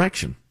that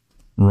direction.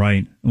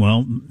 Right.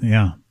 Well,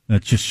 yeah.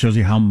 That just shows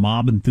you how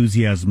mob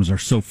enthusiasms are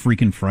so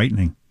freaking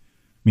frightening.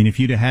 I mean, if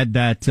you'd have had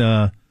that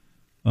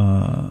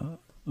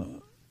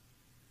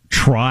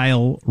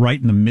trial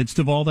right in the midst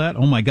of all that.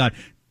 Oh, my God.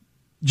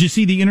 Did you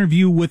see the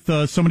interview with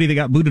somebody that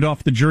got booted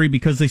off the jury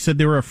because they said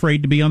they were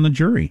afraid to be on the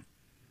jury?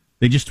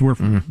 They just were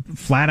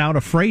flat out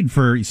afraid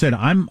he said,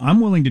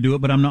 I'm willing to do it,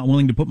 but I'm not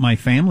willing to put my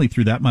family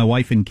through that, my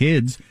wife and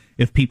kids,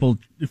 if people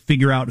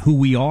figure out who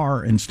we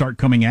are and start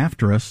coming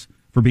after us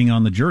for being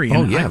on the jury.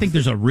 And I think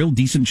there's a real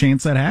decent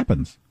chance that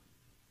happens.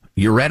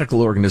 your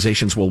radical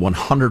organizations will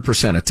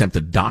 100% attempt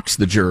to dox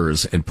the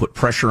jurors and put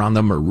pressure on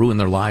them or ruin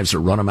their lives or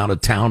run them out of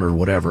town or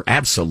whatever.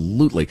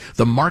 Absolutely.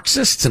 The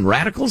Marxists and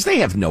radicals, they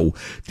have no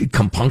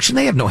compunction.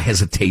 They have no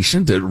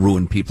hesitation to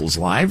ruin people's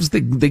lives.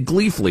 They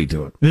gleefully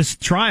do it. This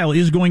trial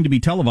is going to be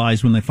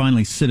televised when they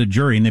finally sit a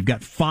jury, and they've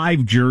got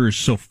 5 jurors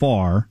so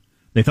far.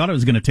 They thought it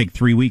was going to take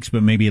 3 weeks,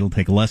 but maybe it'll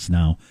take less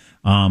now.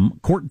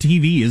 Court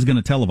TV is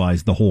going to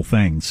televise the whole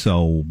thing,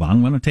 so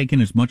I'm going to take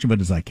in as much of it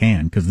as I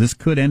can, because this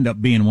could end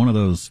up being one of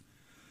those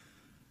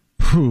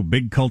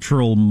big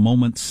cultural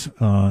moments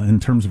in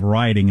terms of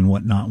rioting and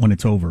whatnot when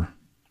it's over.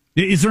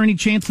 Is there any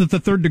chance that the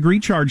third-degree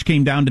charge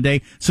came down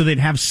today so they'd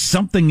have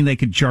something they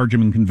could charge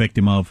him and convict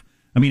him of?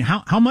 I mean,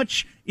 how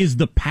much is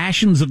the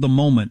passions of the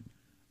moment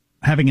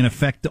having an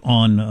effect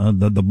on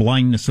the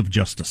blindness of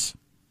justice,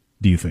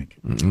 do you think?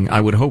 I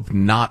would hope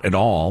not at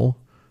all.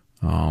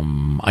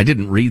 I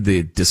didn't read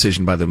the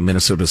decision by the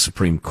Minnesota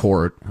Supreme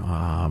Court.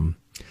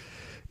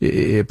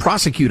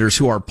 Prosecutors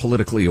who are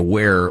politically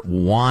aware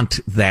want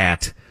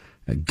that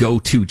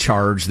go-to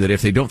charge, that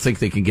if they don't think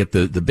they can get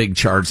the big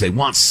charge, they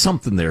want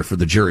something there for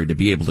the jury to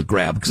be able to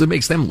grab, because it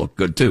makes them look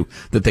good too,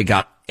 that they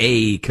got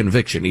a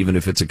conviction, even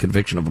if it's a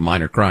conviction of a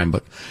minor crime.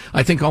 But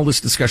I think all this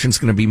discussion is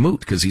going to be moot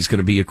because he's going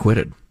to be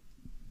acquitted.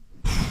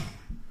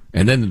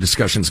 And then the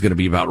discussion is going to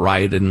be about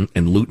rioting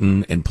and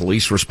looting and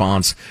police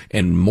response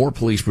and more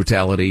police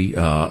brutality.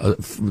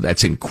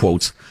 That's in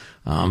quotes.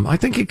 I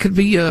think it could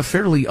be a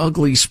fairly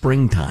ugly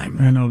springtime.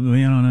 I know,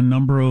 a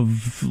number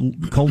of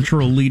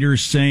cultural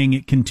leaders saying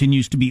it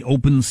continues to be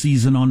open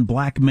season on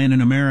black men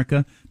in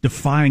America,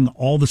 defying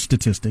all the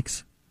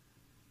statistics.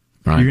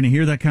 Right. You're going to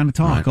hear that kind of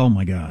talk. Right. Oh,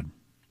 my God.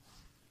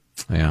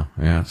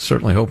 Yeah,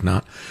 certainly hope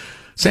not.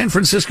 San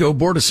Francisco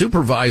Board of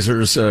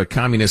Supervisors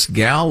communist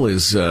gal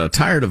is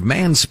tired of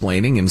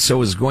mansplaining, and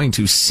so is going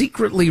to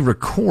secretly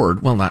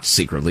record, well, not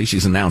secretly,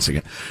 she's announcing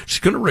it. She's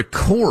going to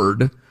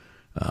record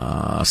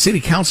city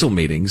council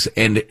meetings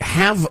and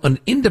have an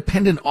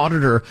independent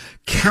auditor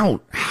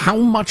count how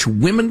much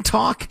women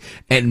talk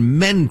and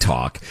men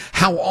talk,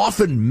 how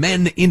often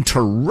men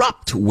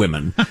interrupt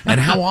women, and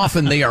how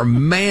often they are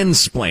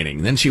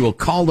mansplaining. Then she will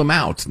call them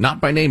out, not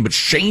by name, but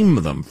shame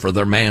them for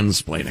their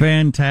mansplaining.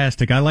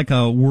 Fantastic. I like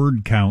a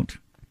word count.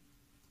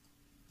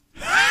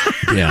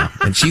 Yeah,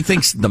 and she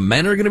thinks the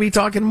men are going to be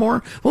talking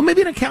more? Well,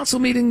 maybe in a council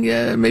meeting,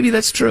 maybe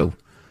that's true.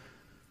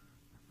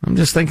 I'm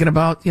just thinking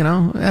about,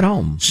 at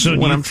home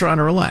when I'm trying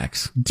to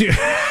relax.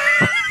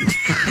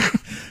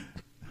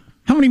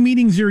 How many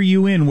meetings are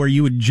you in where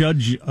you would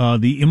judge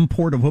the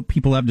import of what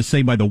people have to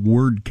say by the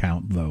word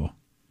count, though?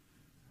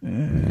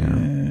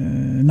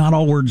 Not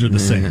all words are the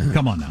same.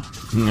 Come on now.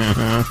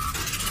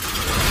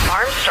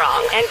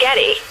 Armstrong and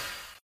Getty.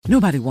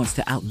 Nobody wants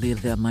to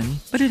outlive their money,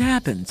 but it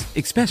happens,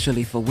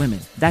 especially for women.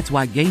 That's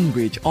why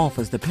Gainbridge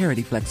offers the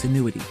Parity Flex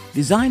annuity,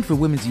 designed for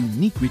women's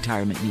unique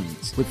retirement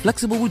needs, with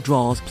flexible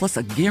withdrawals plus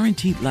a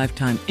guaranteed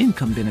lifetime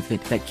income benefit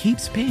that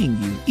keeps paying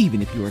you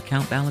even if your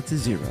account balance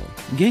is zero.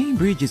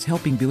 Gainbridge is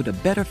helping build a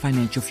better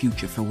financial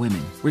future for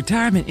women.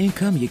 Retirement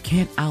income you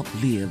can't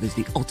outlive is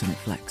the ultimate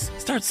flex.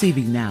 Start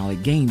saving now at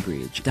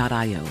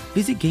Gainbridge.io.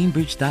 Visit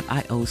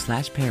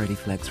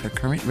Gainbridge.io/ParityFlex for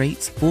current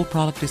rates, full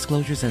product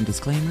disclosures and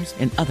disclaimers,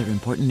 and other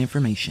important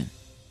information.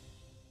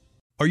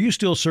 Are you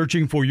still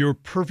searching for your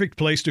perfect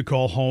place to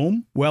call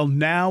home? Well,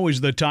 now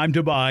is the time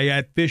to buy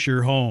at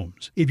Fisher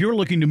Homes. If you're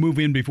looking to move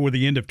in before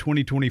the end of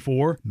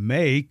 2024,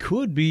 May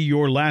could be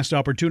your last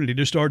opportunity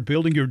to start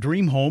building your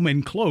dream home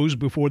and close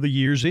before the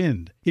year's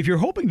end. If you're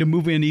hoping to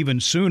move in even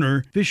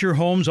sooner, Fisher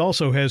Homes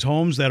also has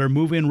homes that are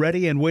move-in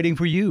ready and waiting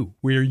for you,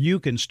 where you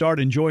can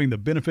start enjoying the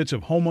benefits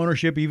of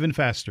homeownership even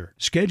faster.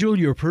 Schedule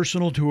your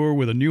personal tour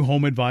with a new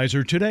home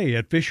advisor today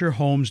at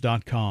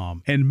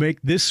FisherHomes.com and make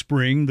this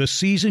spring the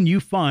season you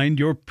find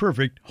your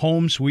perfect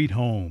home sweet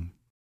home.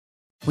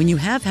 When you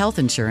have health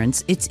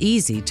insurance, it's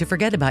easy to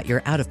forget about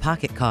your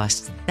out-of-pocket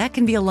costs. That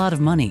can be a lot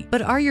of money.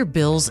 But are your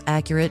bills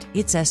accurate?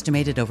 It's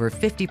estimated over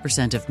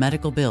 50% of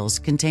medical bills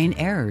contain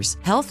errors.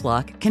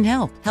 HealthLock can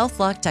help.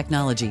 HealthLock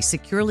technology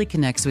securely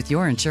connects with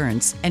your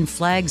insurance and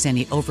flags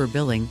any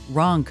overbilling,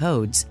 wrong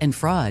codes, and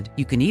fraud.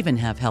 You can even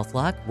have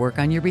HealthLock work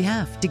on your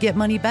behalf to get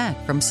money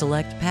back from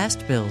select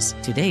past bills.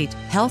 To date,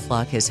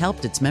 HealthLock has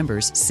helped its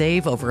members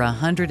save over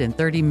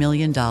 $130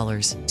 million.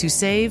 To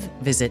save,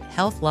 visit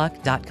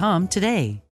healthlock.com today.